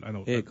 1. I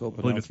know. I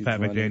believe it's Pat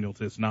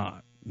McDaniels. It's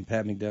not. And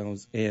Pat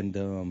McDaniels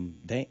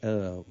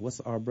and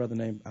what's our brother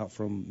name out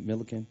from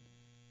Milliken?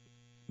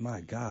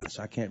 My gosh,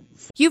 I can't.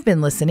 You've been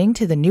listening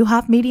to the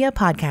Newhoff Media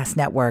Podcast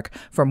Network.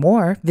 For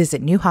more,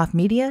 visit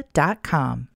newhoffmedia.com.